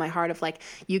of came on my heart of like,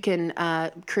 you can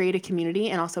create a community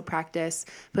and also practice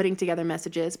putting together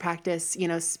messages, practice,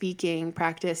 speaking,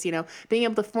 practice, being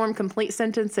able to form complete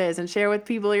sentences and share with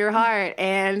people your heart.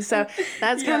 And so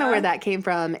that's kind of where that came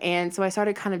from. And so I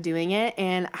started kind of doing it.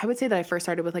 And I would say that I first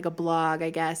started with like a blog, I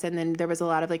guess. And then there was a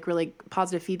lot of like really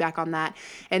positive feedback on that.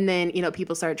 And then,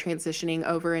 people started transitioning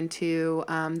over into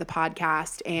the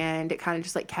podcast, and it kind of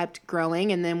just like kept growing.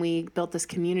 And then we built this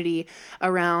community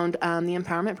around the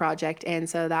Empowerment Project. And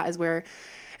so that is where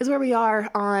we are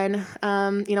on,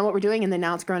 what we're doing. And then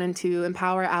now it's grown into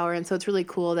Empower Hour. And so it's really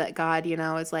cool that God,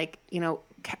 is like,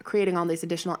 creating all these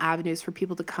additional avenues for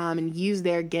people to come and use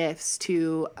their gifts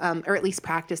to, or at least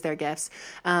practice their gifts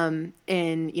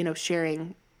in,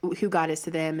 sharing who God is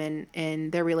to them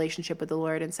and their relationship with the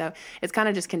Lord. And so it's kind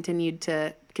of just continued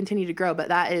to grow. But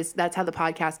that's how the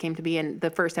podcast came to be. And the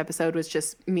first episode was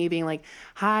just me being like,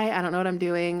 hi, I don't know what I'm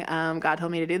doing. God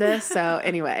told me to do this. So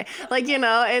anyway, like,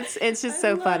 it's just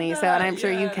so funny. So, and I'm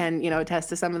sure you can, attest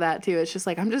to some of that too. It's just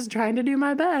like, I'm just trying to do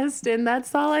my best, and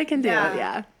that's all I can do.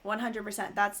 Yeah.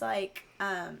 100%. That's like,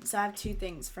 so I have two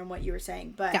things from what you were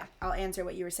saying, but I'll answer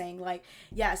what you were saying. Like,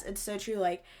 yes, it's so true.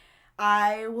 Like,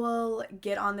 I will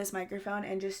get on this microphone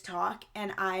and just talk,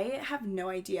 and I have no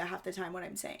idea half the time what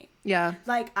I'm saying. Yeah.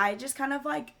 Like, I just kind of,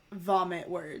 like, vomit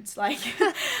words. Like,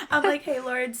 I'm like, hey,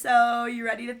 Lord, so you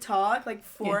ready to talk, like,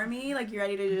 for me? Like, you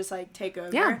ready to just, like, take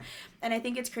over? Yeah. And I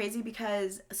think it's crazy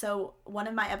because, so, one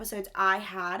of my episodes, I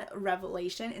had a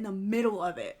revelation in the middle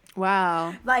of it.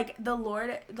 Wow. Like, the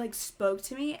Lord, like, spoke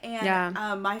to me,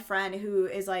 and my friend, who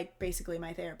is, like, basically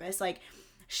my therapist, like,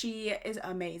 she is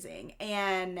amazing,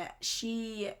 and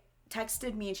she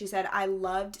texted me and she said, I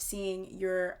loved seeing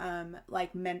your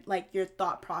your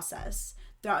thought process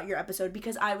throughout your episode,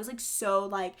 because I was like so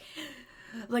like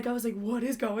I was like, what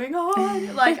is going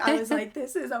on? Like, I was like,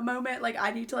 this is a moment, like,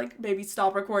 I need to like maybe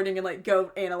stop recording and like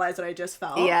go analyze what I just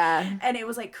felt. Yeah. And it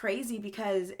was like crazy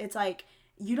because it's like,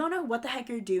 you don't know what the heck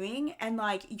you're doing, and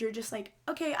like you're just like,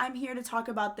 okay, I'm here to talk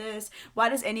about this. Why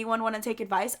does anyone want to take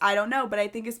advice? I don't know, but I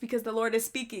think it's because the Lord is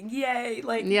speaking. Yay,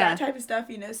 like that type of stuff,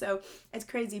 so it's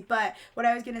crazy. But what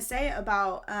I was gonna say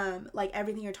about like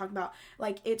everything you're talking about,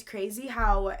 like, it's crazy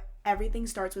how everything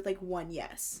starts with like one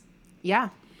yes. Yeah.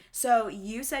 So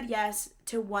you said yes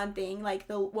to one thing, like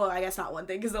I guess not one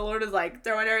thing, because the Lord is like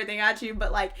throwing everything at you,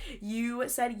 but like you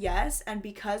said yes, and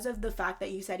because of the fact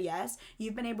that you said yes,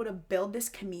 you've been able to build this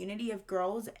community of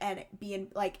girls, and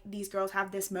these girls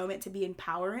have this moment to be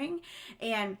empowering,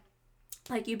 and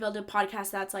like you build a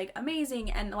podcast that's like amazing.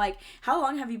 And like, how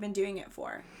long have you been doing it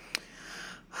for?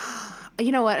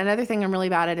 You know what? Another thing I'm really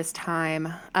bad at is time.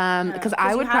 Because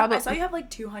I saw you have like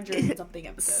 200 and something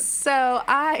episodes. So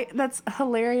that's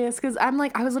hilarious, because I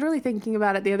was literally thinking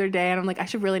about it the other day, and I'm like, I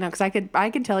should really know, because I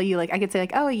could tell you, like, I could say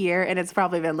like, oh, a year, and it's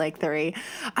probably been like 3.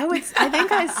 I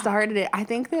think I started it. I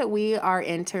think that we are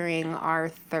entering our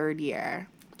 3rd year.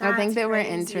 I think that we're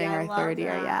crazy. entering I our love third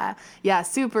year. that. Yeah. Yeah.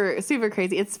 Super, super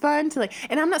crazy. It's fun to like,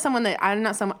 and I'm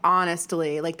not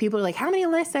honestly, like people are like, how many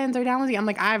listens or downloads? I'm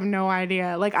like, I have no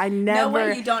idea. Like I never. No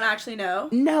way, you don't actually know?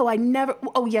 No, I never.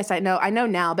 Oh, yes, I know. I know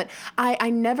now, but I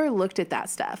never looked at that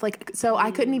stuff. Like, so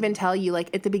I couldn't even tell you,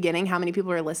 like, at the beginning how many people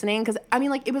were listening. Because, I mean,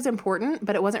 like, it was important,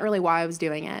 but it wasn't really why I was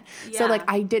doing it. So, like,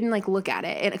 I didn't, like, look at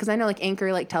it. Because I know, like,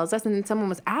 Anchor, like, tells us. And then someone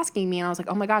was asking me, and I was like,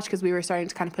 oh, my gosh, because we were starting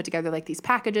to kind of put together, like, these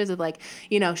packages of, like,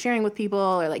 you know, sharing with people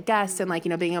or, like, guests and, like, you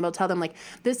know, being able to tell them, like,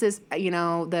 this is, you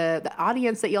know, the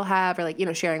audience that you'll have or, like, you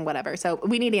know, sharing whatever. So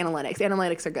we need analytics.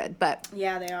 Analytics are good. But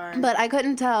yeah, they are. But I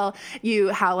couldn't tell you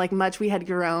how, like, much we had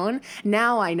grown.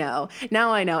 Now I know.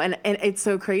 And it's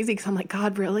so crazy because I'm like,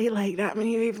 God, really? Like, that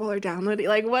many people are downloading?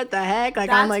 Like, what the heck? Like,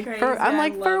 That's I'm like, crazy.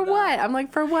 for what? I'm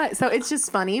like, for what? So it's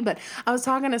just funny. But I was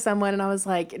talking to someone and I was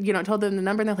like, you know, told them the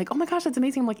number and they're like, oh my gosh, that's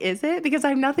amazing. I'm like, is it? Because I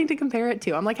have nothing to compare it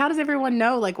to. I'm like, how does everyone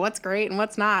know, like, what's great and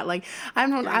what's not? Like, I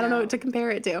don't know what to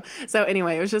compare it to. So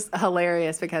anyway, it was just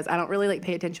hilarious because I don't really, like,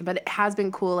 pay attention. But it has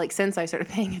been cool, like, since I started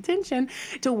paying attention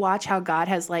to watch how God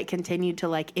has, like, continued to,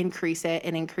 like, increase it.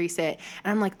 And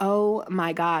I'm like, oh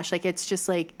my gosh, like, it's just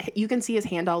like you can see his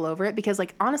hand all over it because,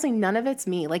 like, honestly, none of it's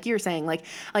me. Like you're saying, like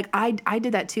I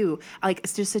did that too. Like,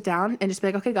 just sit down and just be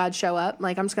like, okay, God, show up.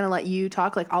 Like, I'm just gonna let you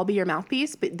talk. Like, I'll be your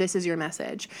mouthpiece, but this is your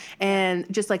message.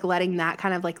 And just, like, letting that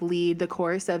kind of, like, lead the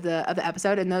course of the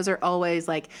episode. And those are always,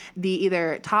 like, the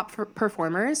either top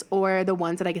performers or the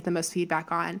ones that I get the most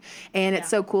feedback on. And it's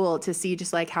so cool to see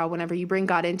just, like, how whenever you bring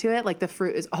God into it, like, the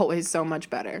fruit is always so much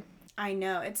better. I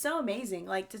know. It's so amazing,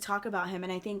 like, to talk about him.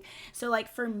 And I think, so,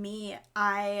 like, for me,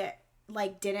 I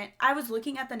was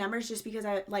looking at the numbers just because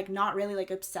I, like, not really, like,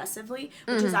 obsessively,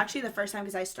 which is actually the first time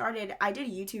because I did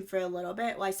YouTube for a little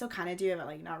bit. Well, I still kind of do, but,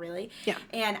 like, not really. Yeah.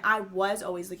 And I was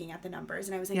always looking at the numbers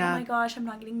and I was like, oh my gosh, I'm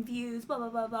not getting views, blah, blah,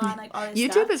 blah, blah, and, like, all this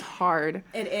YouTube stuff. is hard.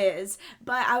 It is.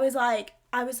 But I was like,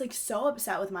 so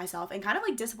upset with myself and kind of,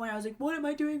 like, disappointed. I was like, what am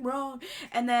I doing wrong?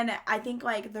 And then I think,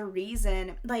 like, the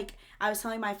reason, like, I was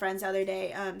telling my friends the other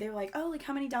day, they were like, oh, like,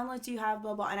 how many downloads do you have,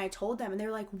 blah, blah, and I told them, and they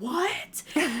were like, what?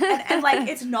 and like,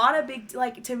 it's not a big,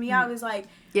 like, to me, I was like,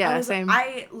 same.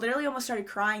 I literally almost started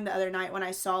crying the other night when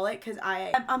I saw it, because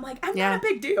I'm like, I'm not a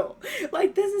big deal.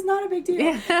 Like, this is not a big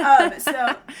deal.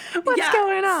 So, what's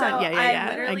going on? So I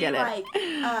literally, get it. Like,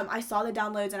 I saw the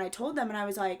downloads, and I told them, and I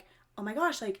was like, oh my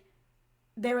gosh, like,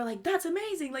 they were like, that's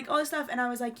amazing, like, all this stuff, and I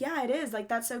was like, yeah, it is, like,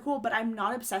 that's so cool, but I'm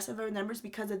not obsessive over numbers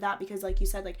because of that, because, like you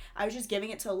said, like, I was just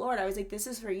giving it to the Lord. I was like, this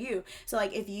is for you, so,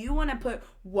 like, if you want to put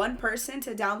one person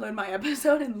to download my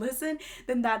episode and listen,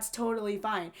 then that's totally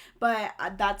fine, but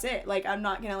that's it. Like, I'm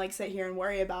not gonna, like, sit here and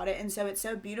worry about it. And so it's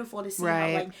so beautiful to see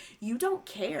how, like, you don't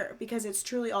care because it's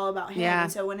truly all about him.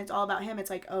 And so when it's all about him, it's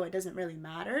like, oh, it doesn't really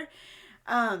matter.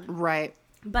 Right.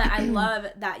 But I love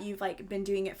that you've, like, been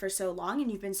doing it for so long and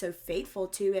you've been so faithful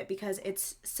to it because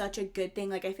it's such a good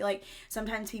thing. Like, I feel like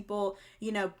sometimes people,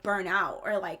 you know, burn out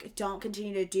or, like, don't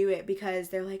continue to do it because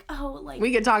they're like, oh, like...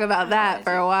 We could talk about that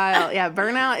for a while. Yeah,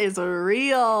 burnout is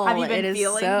real. Have you been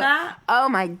feeling that? Oh,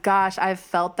 my gosh. I've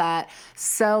felt that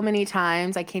so many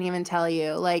times. I can't even tell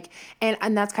you. Like,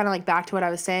 and that's kind of, like, back to what I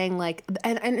was saying. Like,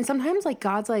 and sometimes, like,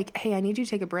 God's like, hey, I need you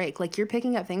to take a break. Like, you're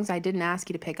picking up things I didn't ask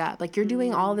you to pick up. Like, you're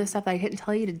doing all this stuff that I didn't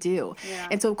tell you to do. Yeah.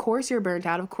 And so of course you're burnt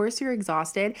out, of course you're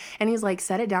exhausted, and he's like,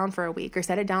 set it down for a week or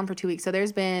set it down for 2 weeks. So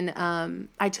there's been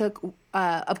I took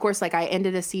of course, like, I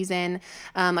ended a season,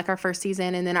 like our first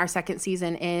season, and then our second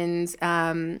season ends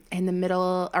in the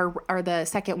middle or the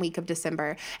second week of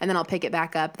December, and then I'll pick it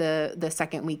back up the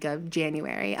second week of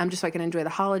January. Just so I can enjoy the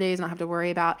holidays and not have to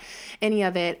worry about any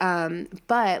of it.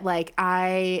 But, like,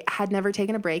 I had never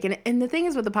taken a break, and the thing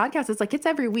is with the podcast, it's like it's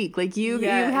every week. Like, you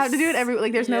have to do it every,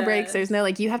 like, there's no breaks, there's no,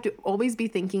 like, you have to always be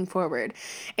thinking forward.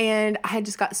 And I had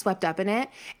just got swept up in it,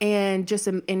 and just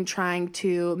in trying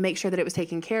to make sure that it was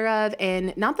taken care of.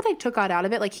 And not that I took God out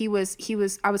of it, like, I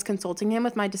was consulting him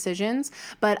with my decisions,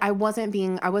 but I wasn't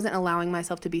allowing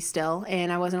myself to be still,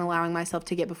 and I wasn't allowing myself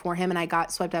to get before him, and I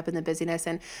got swept up in the busyness.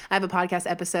 And I have a podcast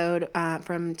episode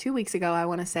from 2 weeks ago, I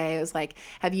want to say. It was like,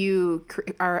 have you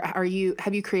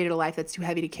created a life that's too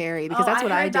heavy to carry? Because that's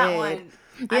what I did. That one.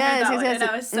 Yes, and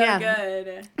that was so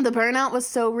good. The burnout was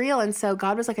so real, and so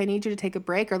God was like, I need you to take a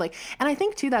break, or like, and I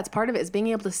think too that's part of it, is being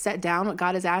able to set down what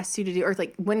God has asked you to do, or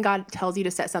like when God tells you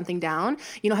to set something down,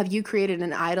 you know, have you created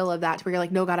an idol of that to where you're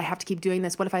like, no, God, I have to keep doing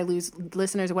this. What if I lose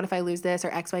listeners, or what if I lose this,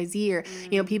 or XYZ, or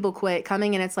you know, people quit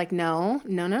coming, and it's like, no,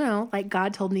 like,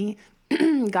 God told me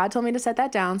to set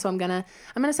that down, so I'm gonna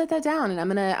set that down, and I'm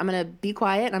gonna be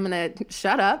quiet, and I'm gonna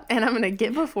shut up, and I'm gonna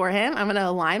get before him. I'm gonna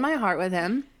align my heart with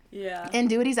him. Yeah. And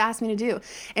do what he's asked me to do.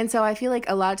 And so I feel like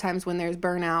a lot of times when there's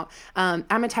burnout,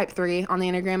 I'm a type 3 on the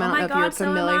Enneagram. I don't know if you're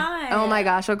familiar. So am I. Oh my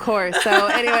gosh, of course. So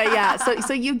anyway, yeah.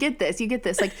 So you get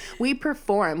this. Like we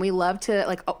perform. We love to,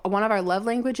 like, one of our love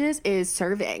languages is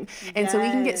serving. And so we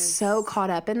can get so caught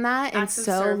up in that. Acts and of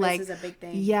so service like, is a big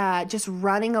thing. yeah, just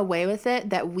running away with it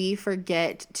that we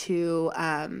forget to,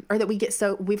 or that we get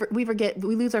so, we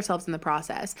lose ourselves in the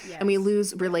process. Yes. And we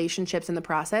lose relationships in the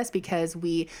process because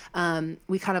we kind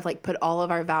of like put all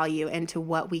of our value into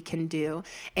what we can do.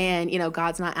 And, you know,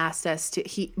 God's not asked us to,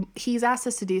 he's asked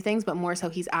us to do things, but more so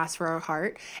he's asked for our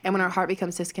heart. And when our heart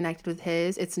becomes disconnected with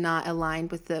his, it's not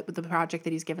aligned with the project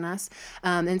that he's given us.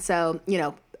 And so, you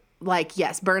know, like,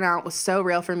 yes, burnout was so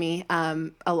real for me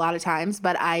a lot of times,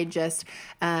 but I just,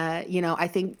 you know, I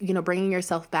think, you know, bringing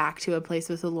yourself back to a place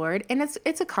with the Lord, and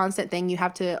it's a constant thing. You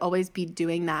have to always be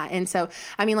doing that. And so,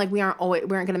 I mean, like, we aren't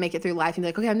going to make it through life and be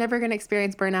like, okay, I'm never going to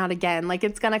experience burnout again. Like,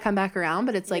 it's going to come back around,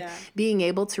 but it's like being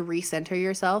able to recenter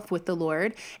yourself with the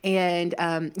Lord and,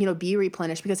 you know, be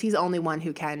replenished, because he's the only one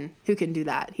who can do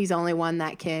that. He's the only one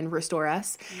that can restore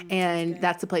us. And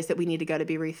that's the place that we need to go to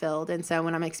be refilled. And so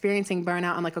when I'm experiencing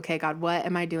burnout, I'm like, okay, God, what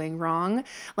am I doing wrong?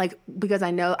 Like, because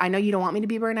I know you don't want me to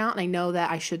be burnt out, and I know that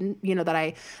I shouldn't, you know, that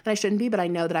I shouldn't be, but I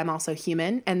know that I'm also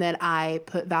human and that I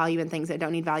put value in things that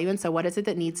don't need value. And so what is it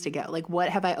that needs to go? Like, what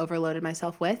have I overloaded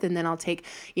myself with? And then I'll take,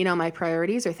 you know, my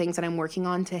priorities or things that I'm working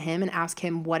on to him and ask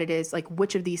him what it is, like,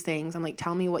 which of these things, I'm like,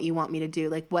 tell me what you want me to do.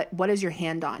 Like, what is your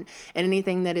hand on? And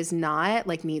anything that is not,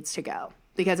 like, needs to go,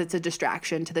 because it's a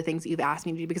distraction to the things that you've asked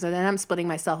me to do, because then I'm splitting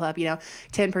myself up, you know,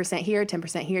 10% here,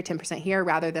 10% here, 10% here,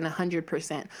 rather than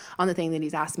 100% on the thing that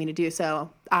he's asked me to do. So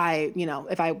I, you know,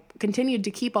 if I continued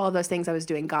to keep all of those things, I was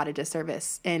doing God a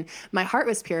disservice. And my heart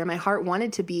was pure. My heart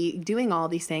wanted to be doing all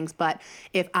these things. But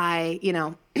if I, you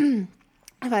know,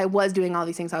 if I was doing all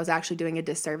these things, I was actually doing a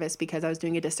disservice, because I was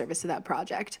doing a disservice to that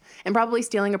project and probably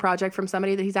stealing a project from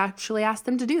somebody that he's actually asked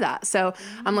them to do that. So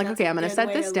I'm like, okay, I'm going to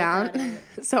set this down.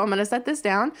 So I'm going to set this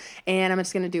down, and I'm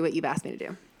just going to do what you've asked me to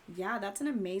do. Yeah, that's an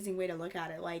amazing way to look at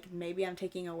it. Like, maybe I'm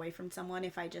taking away from someone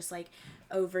if I just, like,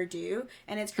 overdo.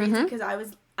 And it's crazy because I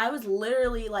was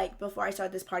literally, like, before I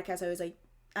started this podcast, I was like,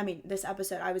 I mean, this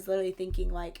episode, I was literally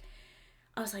thinking, like,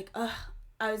 I was like, ugh.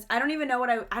 I don't even know what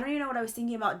I was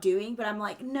thinking about doing, but I'm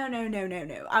like, no.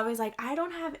 I was like, I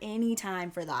don't have any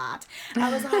time for that. I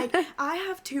was like, I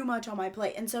have too much on my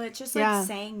plate. And so it's just like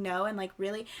saying no, and like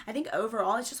really, I think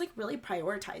overall it's just like really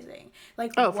prioritizing.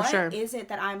 Like, what is it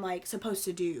that I'm like supposed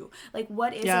to do? Like,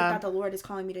 what is it that the Lord is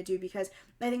calling me to do? Because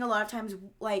I think a lot of times,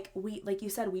 like, we, like you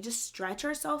said, we just stretch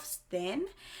ourselves thin.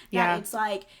 That it's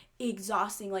like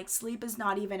exhausting. Like, sleep is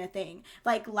not even a thing.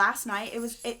 Like, last night I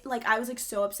was like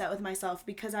so upset with myself,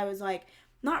 because I was like,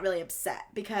 not really upset,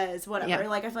 because whatever,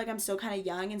 like, I feel like I'm still kind of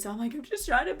young, and so I'm like, I'm just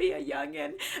trying to be a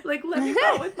youngin', like, let me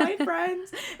go with my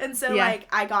friends. And so like,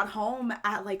 I got home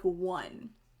at like 1.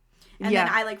 And then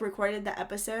I like recorded the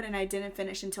episode, and I didn't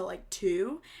finish until like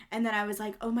 2. And then I was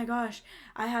like, oh my gosh,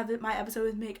 I have my episode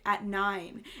with Mick at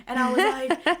 9. And I was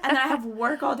like, and then I have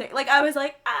work all day. Like, I was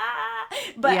like,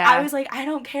 but I was like, I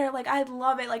don't care. Like, I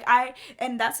love it. Like,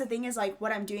 and that's the thing, is like,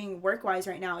 what I'm doing work-wise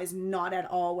right now is not at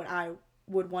all what I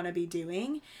would want to be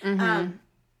doing.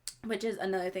 Which is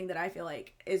another thing that I feel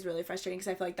like is really frustrating,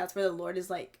 because I feel like that's where the Lord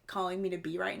is like calling me to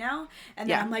be right now. And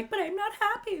then I'm like, but I'm not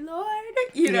happy, Lord.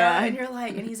 You know, and you're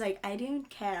like, and he's like, I don't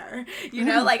care. You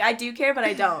know, like, I do care, but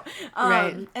I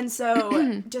don't. And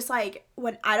so just like,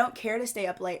 when I don't care to stay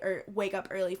up late or wake up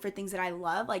early for things that I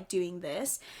love, like doing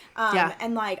this.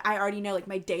 And like, I already know like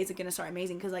my days are going to start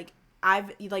amazing, because like,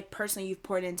 I've, like, personally, you've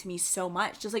poured into me so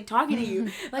much, just like talking to you,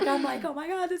 like, I'm like, oh my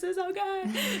God, this is so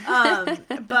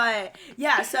good. But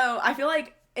yeah, so I feel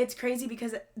like it's crazy,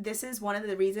 because this is one of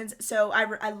the reasons. So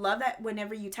I love that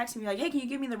whenever you text me, you're like, hey, can you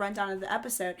give me the rundown of the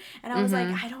episode? And I was like,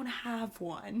 I don't have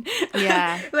one.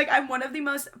 Like, I'm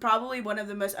probably one of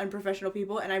the most unprofessional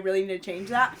people, and I really need to change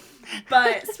that.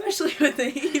 But especially with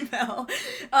the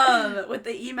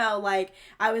email, like,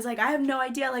 I was like, I have no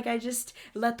idea. Like, I just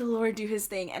let the Lord do his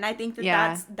thing. And I think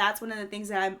that that's one of the things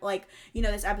that I'm like, you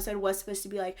know, this episode was supposed to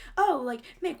be like, oh, like,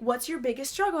 Mick, what's your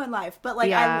biggest struggle in life? But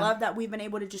like, I love that we've been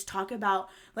able to just talk about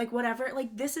like whatever,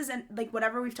 like, this isn't like,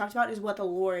 whatever we've talked about is what the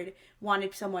Lord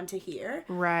wanted someone to hear.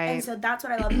 Right. And so that's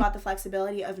what I love about the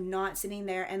flexibility of not sitting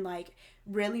there and like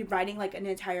really writing like an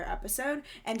entire episode,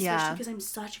 and especially because I'm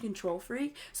such a control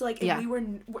freak. So like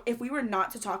if we were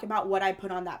not to talk about what I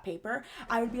put on that paper,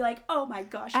 I would be like, oh my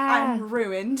gosh, I'm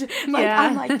ruined. Like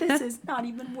I'm like, this is not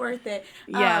even worth it.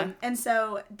 And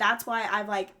so that's why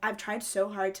I've tried so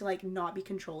hard to like not be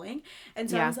controlling, and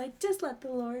so I was like, just let the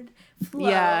Lord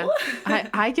flow.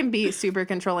 I can be super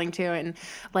controlling too, and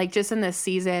like just in this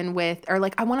season or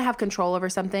like I want to have control over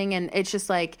something, and it's just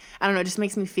like, I don't know, it just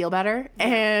makes me feel better.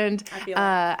 And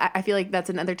I feel like that's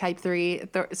another type 3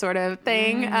 sort of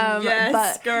thing.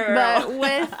 Yes, girl. But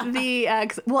with the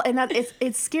and that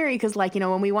it's scary because like, you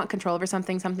know, when we want control over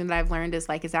something that I've learned is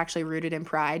like it's actually rooted in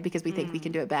pride because we think we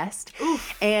can do it best.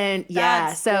 Oof, and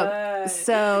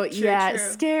so true.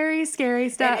 Scary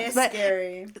stuff. It is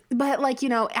scary. But like, you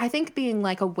know, I think being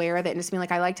like aware of it and just being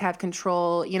like, I like to have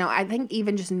control, you know, I think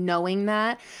even just knowing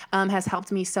that has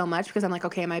helped me so much because I'm like,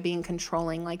 okay, am I being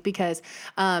controlling? Like, because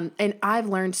and I've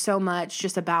learned so much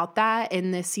just about that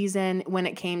in this season when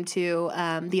it came to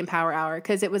the Empower Hour,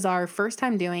 because it was our first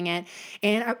time doing it,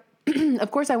 and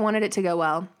of course I wanted it to go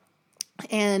well.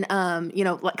 And, you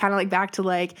know, kind of like back to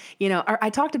like, you know,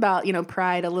 I talked about, you know,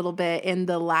 pride a little bit in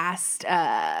the last,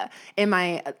 the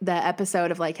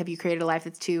episode of like, have you created a life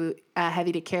that's too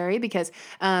heavy to carry? Because,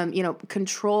 you know,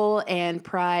 control and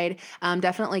pride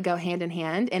definitely go hand in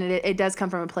hand. And it does come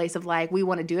from a place of like, we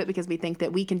want to do it because we think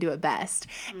that we can do it best.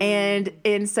 And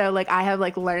so like, I have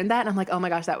like learned that, and I'm like, oh my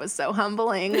gosh, that was so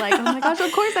humbling. Like, oh my gosh,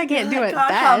 of course I can't do it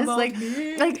best.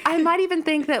 Like I might even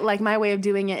think that like my way of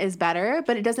doing it is better,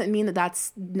 but it doesn't mean that that's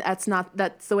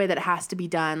the way that it has to be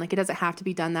done. Like, it doesn't have to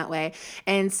be done that way.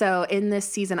 And so in this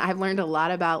season, I've learned a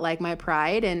lot about like my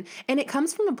pride, and it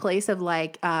comes from a place of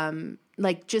like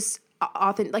just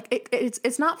authentic, like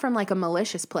it's not from like a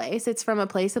malicious place. It's from a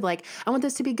place of like, I want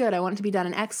this to be good. I want it to be done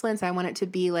in excellence. I want it to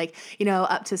be like, you know,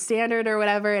 up to standard or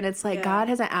whatever. And it's like, God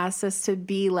hasn't asked us to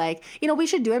be like, you know, we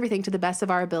should do everything to the best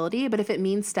of our ability. But if it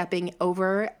means stepping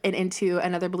over and into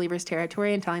another believer's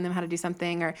territory and telling them how to do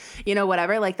something, or, you know,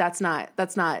 whatever, like that's not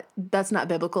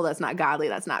biblical. That's not godly.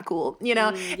 That's not cool, you know?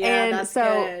 And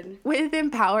so good. With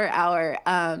Empower Hour,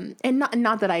 and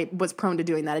not that I was prone to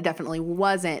doing that. I definitely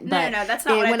wasn't. But no, that's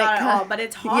not what I thought at all. But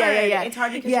it's hard. Yeah. It's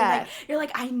hard because you're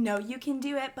like, I know you can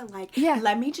do it, but like,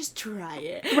 let me just try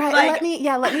it. Right. Like,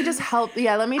 let me just help.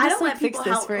 Yeah. Let me just I don't like let fix people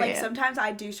this help. for Like, you. sometimes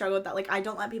I do struggle with that. Like, I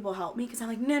don't let people help me because I'm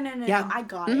like, no, I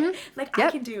got it. Like,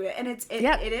 I can do it. And it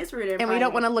is rooted in and we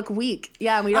don't want to look weak.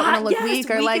 Yeah. And we don't want to look weak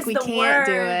or like we can't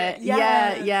do it.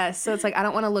 Yes. Yeah. So it's like, I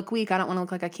don't want to look weak. I don't want to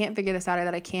look like I can't figure this out or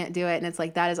that I can't do it. And it's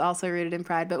like, that is also rooted in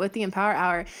pride. But with the Empower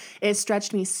Hour, it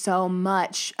stretched me so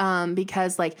much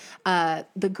because like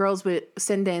the girls would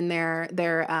send in their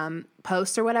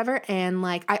posts or whatever, and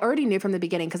like I already knew from the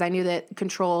beginning, because I knew that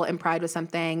control and pride was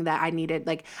something that I needed.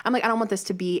 Like, I'm like, I don't want this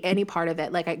to be any part of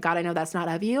it. Like, God, I know that's not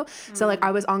of you. So like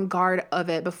I was on guard of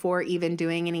it before even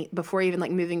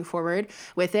like moving forward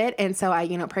with it. And so I,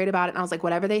 you know, prayed about it, and I was like,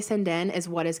 whatever they send in is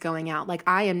what is going out. Like,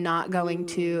 I am not going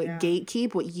to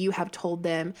gatekeep what you have told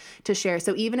them to share.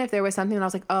 So even if there was something that I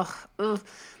was like, ugh,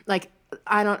 like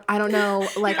I don't know.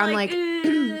 Like, I'm like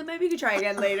maybe you could try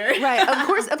again later. Right.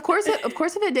 Of course,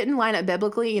 if it didn't line up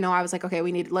biblically, you know, I was like, okay,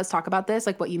 let's talk about this,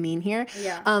 like what you mean here.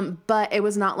 Yeah. But it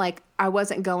was not like I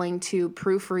wasn't going to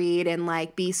proofread and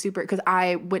like be super, because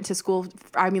I went to school.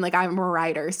 I mean, like, I'm a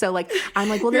writer, so like I'm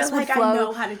like, well, this would flow. I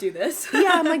know how to do this.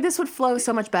 Yeah, I'm like, this would flow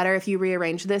so much better if you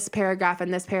rearranged this paragraph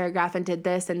and did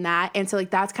this and that. And so like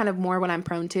that's kind of more what I'm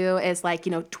prone to, is like,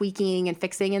 you know, tweaking and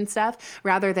fixing and stuff,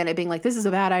 rather than it being like, this is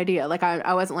a bad idea. Like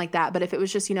I wasn't like that. But if it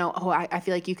was just, you know, I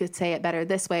feel like you could say it better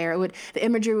this way, or the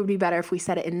imagery would be better if we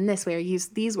said it in this way or use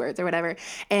these words or whatever.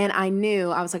 And I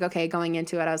was like, okay, going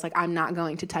into it, I was like, I'm not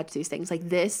going to touch these things. Like,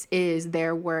 this is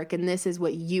their work, and this is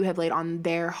what you have laid on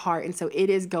their heart. And so it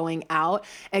is going out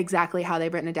exactly how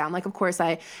they've written it down. Like, of course,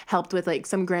 I helped with like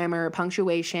some grammar or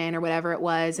punctuation or whatever it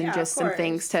was, and just some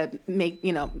things to make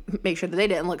sure that they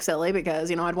didn't look silly, because,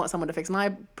 you know, I'd want someone to fix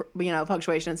my, you know,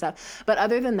 punctuation and stuff. But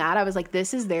other than that, I was like,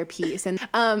 this is their piece. And,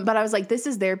 but I was like, this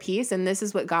is their piece, and this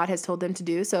is what God has told them to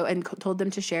do. So, and told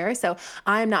them to share. So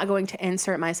I'm not going to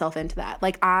insert myself into that.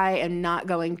 Like, I am not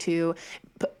going to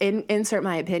insert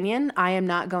my opinion. I am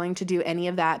not going to do any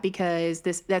of that, because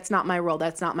that's not my role.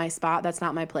 That's not my spot. That's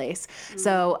not my place. Mm-hmm.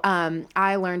 So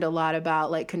I learned a lot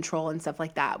about like control and stuff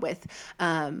like that with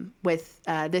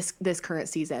this current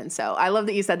season. So I love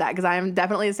that you said that, because I am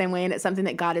definitely the same way, and it's something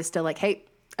that God is still like, hey,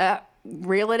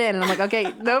 reel it in. And I'm like,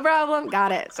 okay, no problem.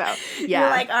 Got it. So, yeah. You're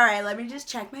like, all right, let me just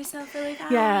check myself really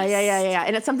fast. Yeah.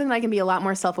 And it's something that I can be a lot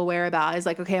more self-aware about is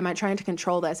like, okay, am I trying to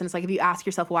control this? And it's like, if you ask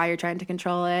yourself why you're trying to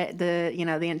control it, the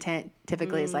intent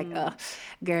typically is like, oh,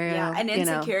 girl. Yeah, and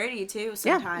insecurity too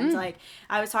sometimes. Like,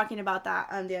 I was talking about that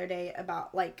the other day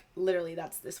about, like, literally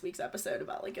that's this week's episode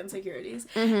about, like, insecurities.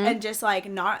 And just, like,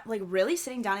 not, like, really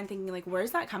sitting down and thinking, like,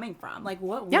 where's that coming from? Like,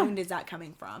 what wound is that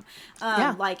coming from?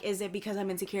 Like, is it because I'm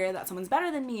insecure that someone's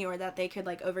better than me or that they could,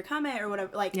 like, overcome it or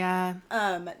whatever? Like,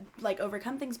 like,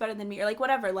 overcome things better than me or, like,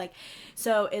 whatever. Like,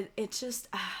 so it's just,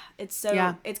 it's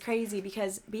so, it's crazy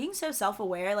because being so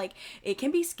self-aware, like, it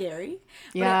can be scary,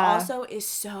 but it also is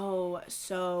so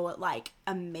like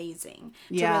amazing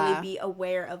to really be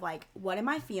aware of, like, what am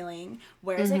I feeling,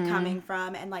 where is it coming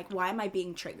from, and, like, why am I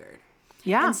being triggered.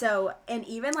 And so, and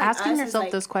even, like, asking us yourself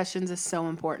like, those questions is so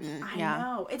important. I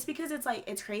know. It's because it's, like,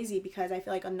 it's crazy because I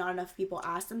feel like not enough people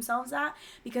ask themselves that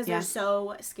because they're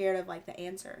so scared of, like, the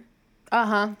answer.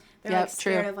 They're like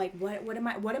scared of, like, what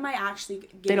am I actually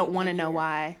getting? They don't want to know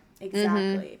why.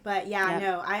 Exactly. But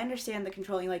no, I understand the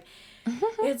controlling, like,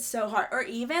 it's so hard. Or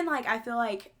even, like, I feel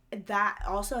like that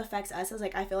also affects us as,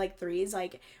 like, I feel like threes,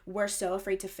 like, we're so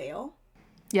afraid to fail.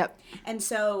 And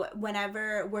so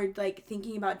whenever we're, like,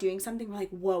 thinking about doing something, we're like,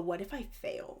 whoa, what if I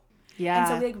fail? And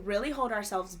so we, like, really hold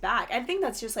ourselves back. I think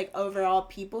that's just, like, overall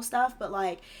people stuff, but,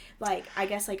 like I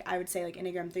guess, like, I would say, like,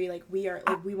 Enneagram 3, like, we are,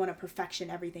 like, we want to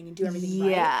perfection everything and do everything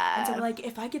right. And so we're like,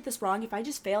 if I get this wrong, if I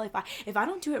just fail, if I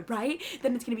don't do it right,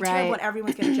 then it's going to be terrible and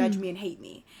everyone's going to judge me and hate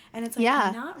me. And it's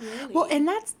like, not really. Well, and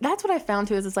that's what I found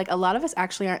too, is it's like a lot of us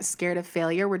actually aren't scared of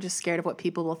failure. We're just scared of what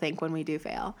people will think when we do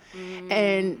fail.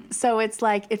 And so it's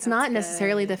like, it's not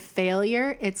necessarily the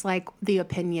failure. It's like the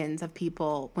opinions of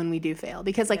people when we do fail.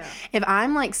 Because, like, if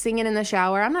I'm, like, singing in the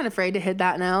shower, I'm not afraid to hit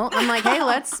that note. I'm like, hey,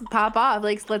 let's pop off.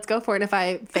 Like, let's go for it. And if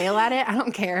I fail at it, I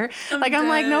don't care. I'm like,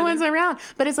 no one's around.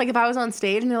 But it's like, if I was on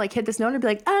stage and they're like, hit this note, I'd be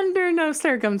like, under no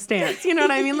circumstance. You know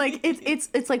what I mean? Like,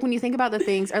 it's like when you think about the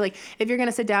things, or, like, if you're going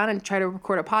to sit down and try to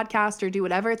record a podcast or do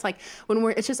whatever, it's like when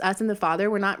it's just us and the Father,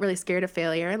 we're not really scared of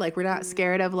failure. Like, we're not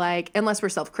scared of, like, unless we're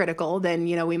self-critical, then,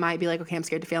 we might be like, okay, I'm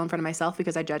scared to fail in front of myself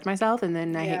because I judge myself and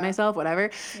then I hate myself, whatever.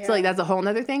 So, like, that's a whole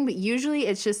nother thing. But usually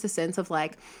it's just a sense of,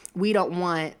 like, we don't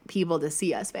want people to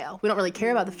see us fail. We don't really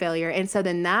care about the failure. And so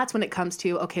then that's when it comes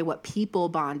to, okay, what people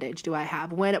bondage do I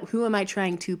have? Who am I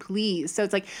trying to please? So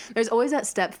it's like, there's always that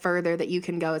step further that you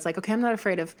can go. It's like, okay, I'm not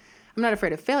afraid of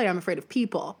failure. I'm afraid of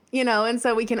people, and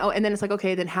so we can, and then it's like,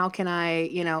 okay, then how can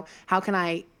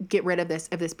I get rid of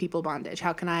this people bondage?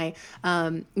 How can I,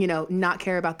 not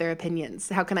care about their opinions?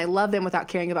 How can I love them without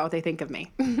caring about what they think of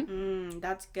me?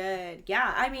 That's good.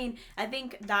 Yeah. I mean, I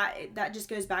think that just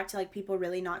goes back to, like, people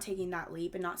really not taking that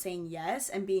leap and not saying yes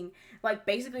and being, like,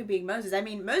 basically being Moses. I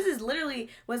mean, Moses literally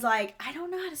was like, I don't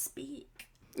know how to speak.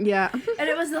 Yeah. And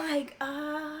it was like,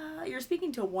 you're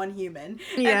speaking to one human.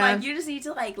 And, like, you just need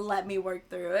to, like, let me work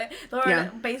through it. The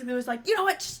Lord basically was like, you know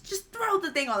what? Just throw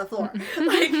the thing on the floor.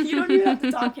 Like, you don't even have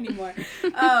to talk anymore.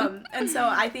 And so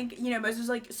I think, Moses was,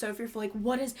 like, so fearful. Like,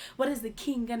 what is the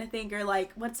king gonna think? Or,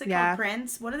 like, what's it called?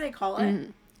 Prince? What do they call it?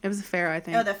 It was a Pharaoh, I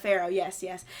think. Oh, the Pharaoh. Yes.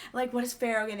 Like, what is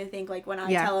Pharaoh going to think, like, when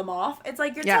I tell him off? It's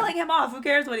like, you're telling him off. Who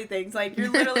cares what he thinks? Like,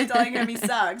 you're literally telling him he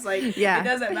sucks. Like, it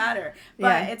doesn't matter.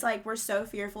 But it's like, we're so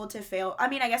fearful to fail. I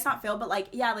mean, I guess not fail, but,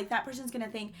 like, like, that person's going to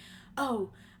think,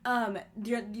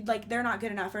 they're not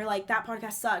good enough, or, like, that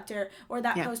podcast sucked, or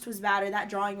that post was bad, or that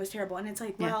drawing was terrible. And it's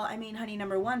like, well, I mean, honey,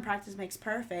 number one, practice makes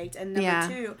perfect. And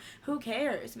number two, who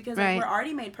cares? Because, like, we're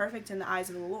already made perfect in the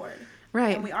eyes of the Lord.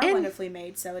 Right. And we are wonderfully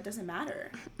made, so it doesn't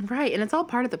matter. Right. And it's all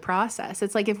part of the process.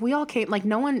 It's like, if we all came, like,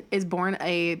 no one is born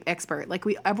a expert. Like,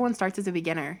 everyone starts as a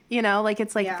beginner, like,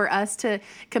 it's like for us to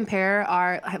compare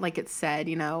like it's said,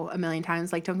 a million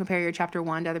times, like, don't compare your chapter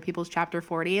 1 to other people's chapter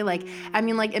 40. Like, I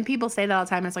mean, like, and people say that all the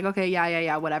time, and it's like, okay,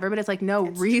 yeah, whatever. But it's like, no,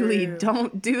 it's really true.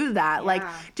 Don't do that. Yeah. Like,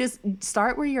 just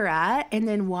start where you're at and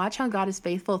then watch how God is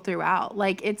faithful throughout.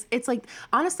 Like, it's like,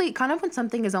 honestly, kind of when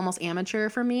something is almost amateur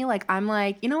for me, like, I'm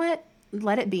like, you know what?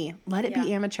 Let it be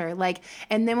amateur. Like,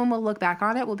 and then when we'll look back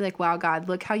on it, we'll be like, wow, God,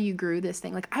 look how you grew this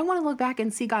thing. Like, I want to look back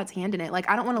and see God's hand in it. Like,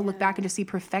 I don't want to look back and just see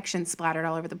perfection splattered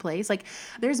all over the place. Like,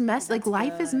 there's mess. Like,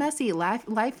 life is messy.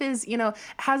 Life is,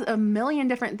 has a million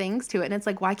different things to it. And it's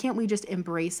like, why can't we just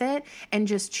embrace it and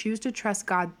just choose to trust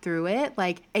God through it?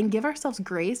 Like, and give ourselves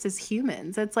grace as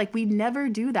humans. It's like, we never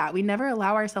do that. We never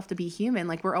allow ourselves to be human.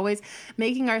 Like, we're always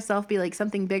making ourselves be like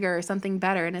something bigger or something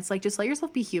better. And it's like, just let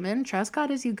yourself be human. Trust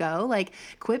God as you go. Like, like,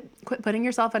 quit putting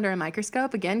yourself under a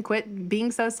microscope. Again, quit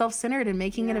being so self-centered and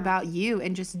making it about you,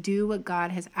 and just do what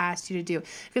God has asked you to do.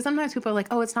 Because sometimes people are like,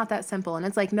 oh, it's not that simple. And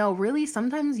it's like, no, really,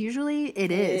 sometimes, usually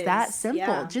it is that simple.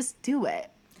 Yeah. Just do it.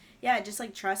 Yeah, just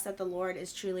like trust that the Lord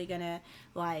is truly gonna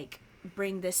like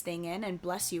bring this thing in and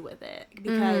bless you with it,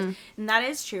 because and that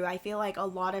is true. I feel like a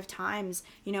lot of times,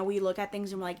 you know, we look at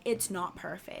things and we're like, it's not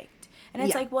perfect. And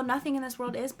it's like, well, nothing in this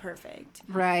world is perfect.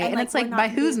 Right. And like, it's like, by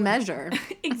whose measure?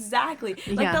 Exactly.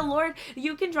 Like the Lord,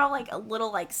 you can draw like a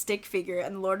little like stick figure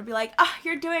and the Lord would be like, oh,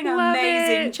 you're doing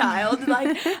amazing, child.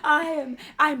 Like, I'm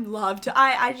loved.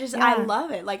 I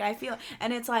love it. Like, I feel,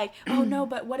 and it's like, oh no,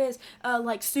 but what is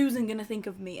like Susan gonna think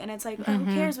of me? And it's like, who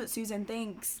cares what Susan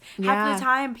thinks? Half the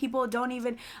time, people don't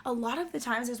even, a lot of the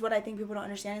times is what I think people don't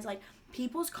understand is like,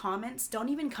 people's comments don't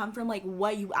even come from like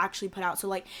what you actually put out. So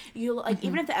like you like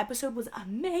even if the episode was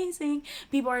amazing,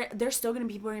 there's still gonna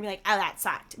be people who are gonna be like, oh, that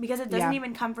sucked, because it doesn't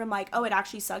even come from like, oh, it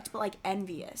actually sucked, but like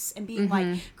envious and being like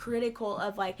critical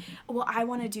of like, well, I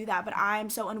want to do that, but I'm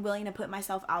so unwilling to put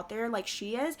myself out there like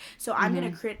she is, so I'm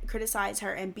gonna criticize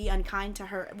her and be unkind to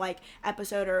her like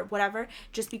episode or whatever,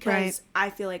 just because I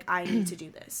feel like I need to do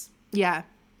this. Yeah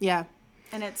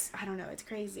And it's, I don't know, it's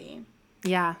crazy.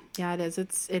 Yeah, it is.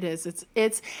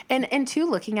 It's and too,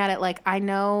 looking at it, like, I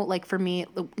know, like, for me,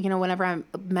 you know, whenever I'm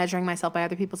measuring myself by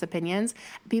other people's opinions,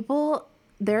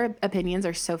 their opinions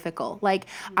are so fickle. Like,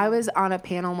 I was on a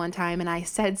panel one time and I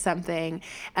said something,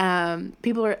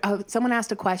 someone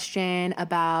asked a question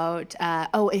about,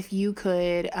 if you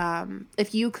could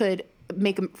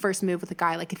make a first move with a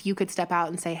guy, like if you could step out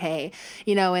and say, hey,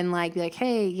 you know, and like be like,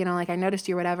 hey, you know, like I noticed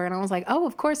you or whatever. And I was like, oh,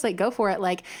 of course, like go for it.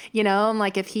 Like, you know, and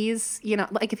like if he's, you know,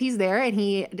 like if he's there and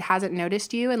he hasn't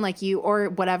noticed you and like you or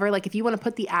whatever, like if you want to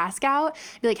put the ask out,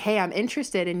 be like, hey, I'm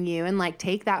interested in you, and like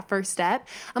take that first step.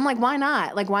 I'm like, why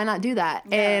not? Like, why not do that?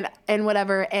 Yeah. And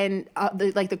whatever. And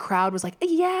the crowd was like,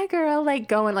 yeah, girl, like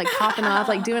going, like popping off,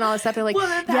 like doing all this stuff. They're like,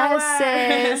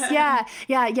 yes, sis. Yeah.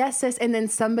 Yes, sis. And then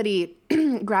somebody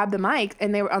grabbed the mic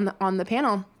and they were on the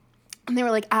panel. And they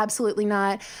were like, absolutely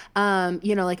not.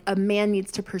 You know, like a man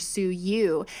needs to pursue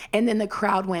you. And then the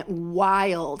crowd went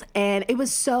wild. And it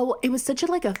was such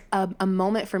a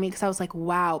moment for me, because I was like,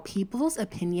 wow, people's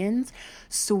opinions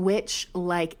switch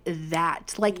like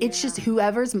that. Like, it's just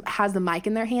whoever has the mic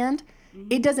in their hand.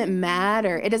 It doesn't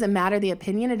matter. It doesn't matter the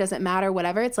opinion. It doesn't matter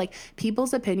whatever. It's like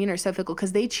people's opinion are so fickle,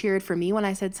 because they cheered for me when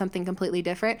I said something completely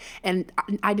different. And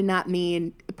I did not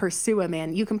mean pursue a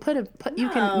man. You can you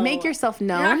can make yourself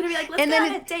known. You're not going to be like, let's go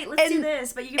on a date. Let's do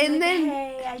this. But you can be like,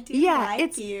 hey, I do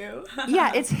like you.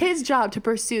 Yeah, it's his job to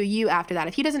pursue you after that.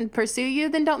 If he doesn't pursue you,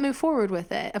 then don't move forward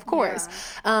with it, of course.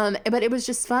 Yeah. But it was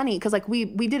just funny, because like we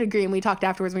did agree, and we talked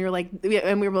afterwards, and we were like,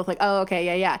 and we were both like, oh,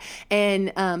 okay, yeah.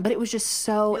 And but it was just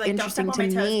so interesting to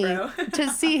me to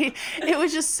see. It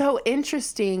was just so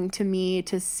interesting to me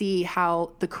to see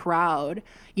how the crowd,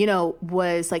 you know,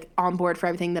 was like on board for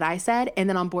everything that I said, and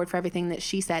then on board for everything that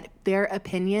she said. Their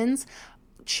opinions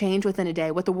change within a day.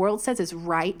 What the world says is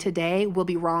right today will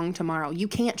be wrong tomorrow. You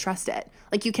can't trust it.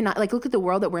 Like, you cannot, like, look at the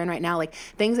world that we're in right now. Like,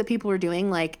 things that people are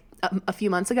doing like a few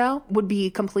months ago would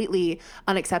be completely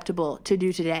unacceptable to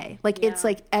do today. Like, it's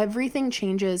like everything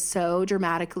changes so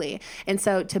dramatically. And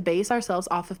so to base ourselves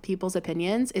off of people's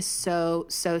opinions is so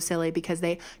silly, because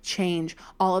they change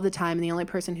all of the time. And the only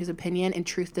person whose opinion and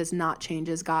truth does not change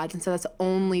is God's. And so that's the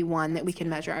only one that we can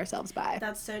measure ourselves by.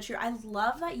 That's so true. I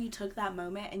love that you took that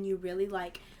moment and you really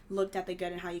like looked at the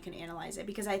good and how you can analyze it,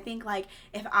 because I think like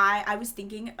if I was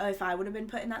thinking if I would have been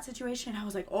put in that situation, I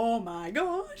was like, oh my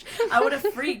gosh, I would have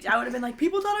freaked. I would have been like,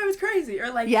 people thought I was crazy,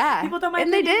 or like people thought my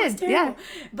opinion was terrible.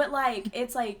 But like,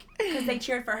 it's like, because they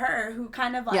cheered for her, who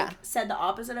kind of like said the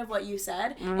opposite of what you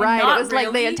said. Right. It was really,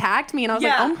 like they attacked me, and I was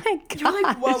like, oh my god. You're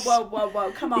like,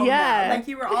 whoa, come on. Yeah. Now. Like,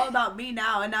 you were all about me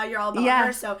now, and now you're all about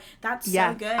her. So that's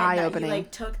so good that you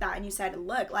like took that and you said,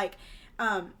 look, like,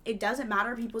 it doesn't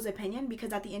matter people's opinion,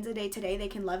 because at the end of the day, today they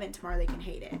can love it and tomorrow they can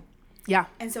hate it. Yeah.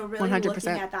 And so really 100%. Looking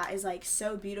at that is like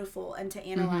so beautiful, and to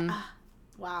analyze,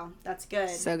 wow, that's good.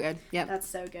 So good. Yeah. That's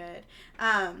so good.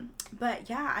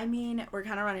 But yeah, I mean, we're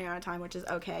kind of running out of time, which is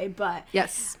okay, but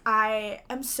yes, I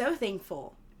am so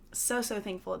thankful. So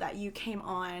thankful that you came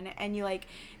on and you like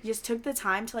just took the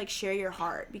time to like share your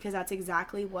heart, because that's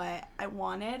exactly what I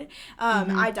wanted.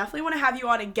 I definitely want to have you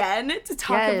on again to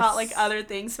talk about like other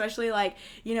things, especially like,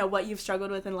 you know, what you've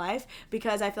struggled with in life,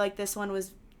 because I feel like this one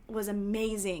was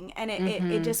amazing, and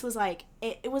it just was like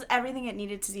it was everything it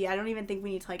needed to be. I don't even think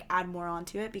we need to like add more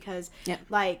onto it, because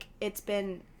like it's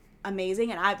been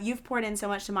amazing, and you've poured in so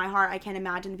much to my heart. I can't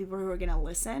imagine the people who are gonna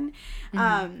listen.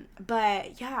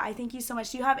 But yeah, I thank you so much.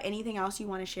 Do you have anything else you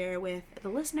want to share with the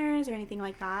listeners or anything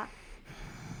like that?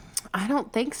 I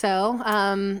don't think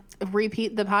so.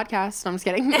 Repeat the podcast. I'm just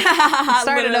kidding.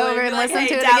 Start it over and listen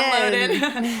to it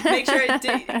again. Make sure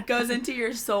it goes into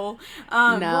your soul.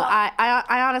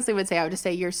 I honestly would say, I would just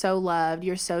say you're so loved,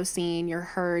 you're so seen, you're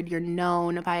heard, you're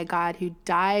known by a God who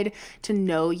died to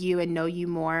know you and know you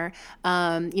more.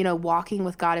 Walking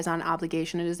with God is not an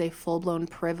obligation. It is a full-blown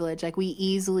privilege. Like, we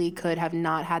easily could have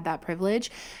not had that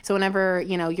privilege. So whenever,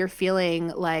 you're feeling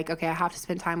like, okay, I have to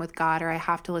spend time with God, or I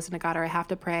have to listen to God, or I have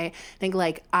to pray, think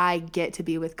like, I get to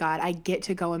be with God. I get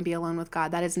to go and be alone with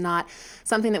God. That is not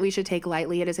something that we should take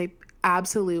lightly. It is a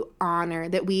absolute honor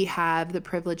that we have the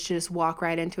privilege to just walk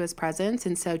right into his presence.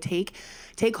 And so take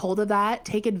hold of that,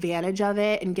 take advantage of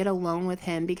it, and get alone with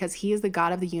him, because he is the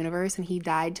God of the universe and he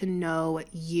died to know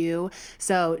you.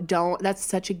 So that's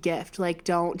such a gift. Like,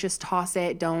 don't just toss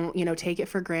it. Don't, take it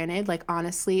for granted. Like,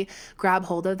 honestly, grab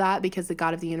hold of that, because the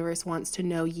God of the universe wants to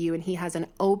know you and he has an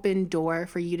open door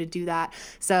for you to do that.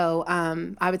 So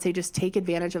I would say just take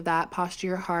advantage of that, posture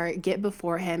your heart, get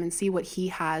before him and see what he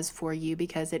has for you,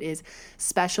 because it is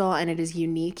special and it is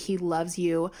unique. He loves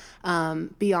you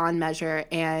beyond measure.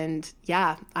 And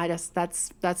yeah,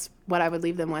 that's what I would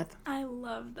leave them with. I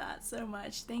love that so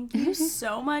much. Thank you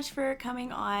so much for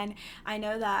coming on. I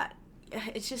know that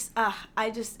it's just I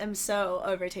just am so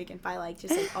overtaken by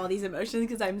all these emotions,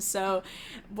 because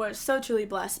we're so truly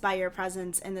blessed by your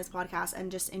presence in this podcast and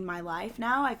just in my life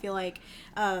now. I feel like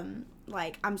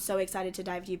I'm so excited to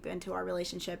dive deep into our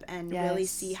relationship and really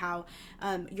see how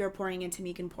you're pouring into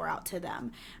me can pour out to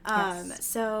them.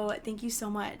 So thank you so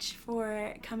much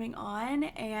for coming on,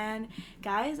 and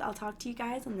guys, I'll talk to you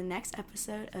guys on the next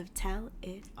episode of Tell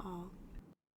It All.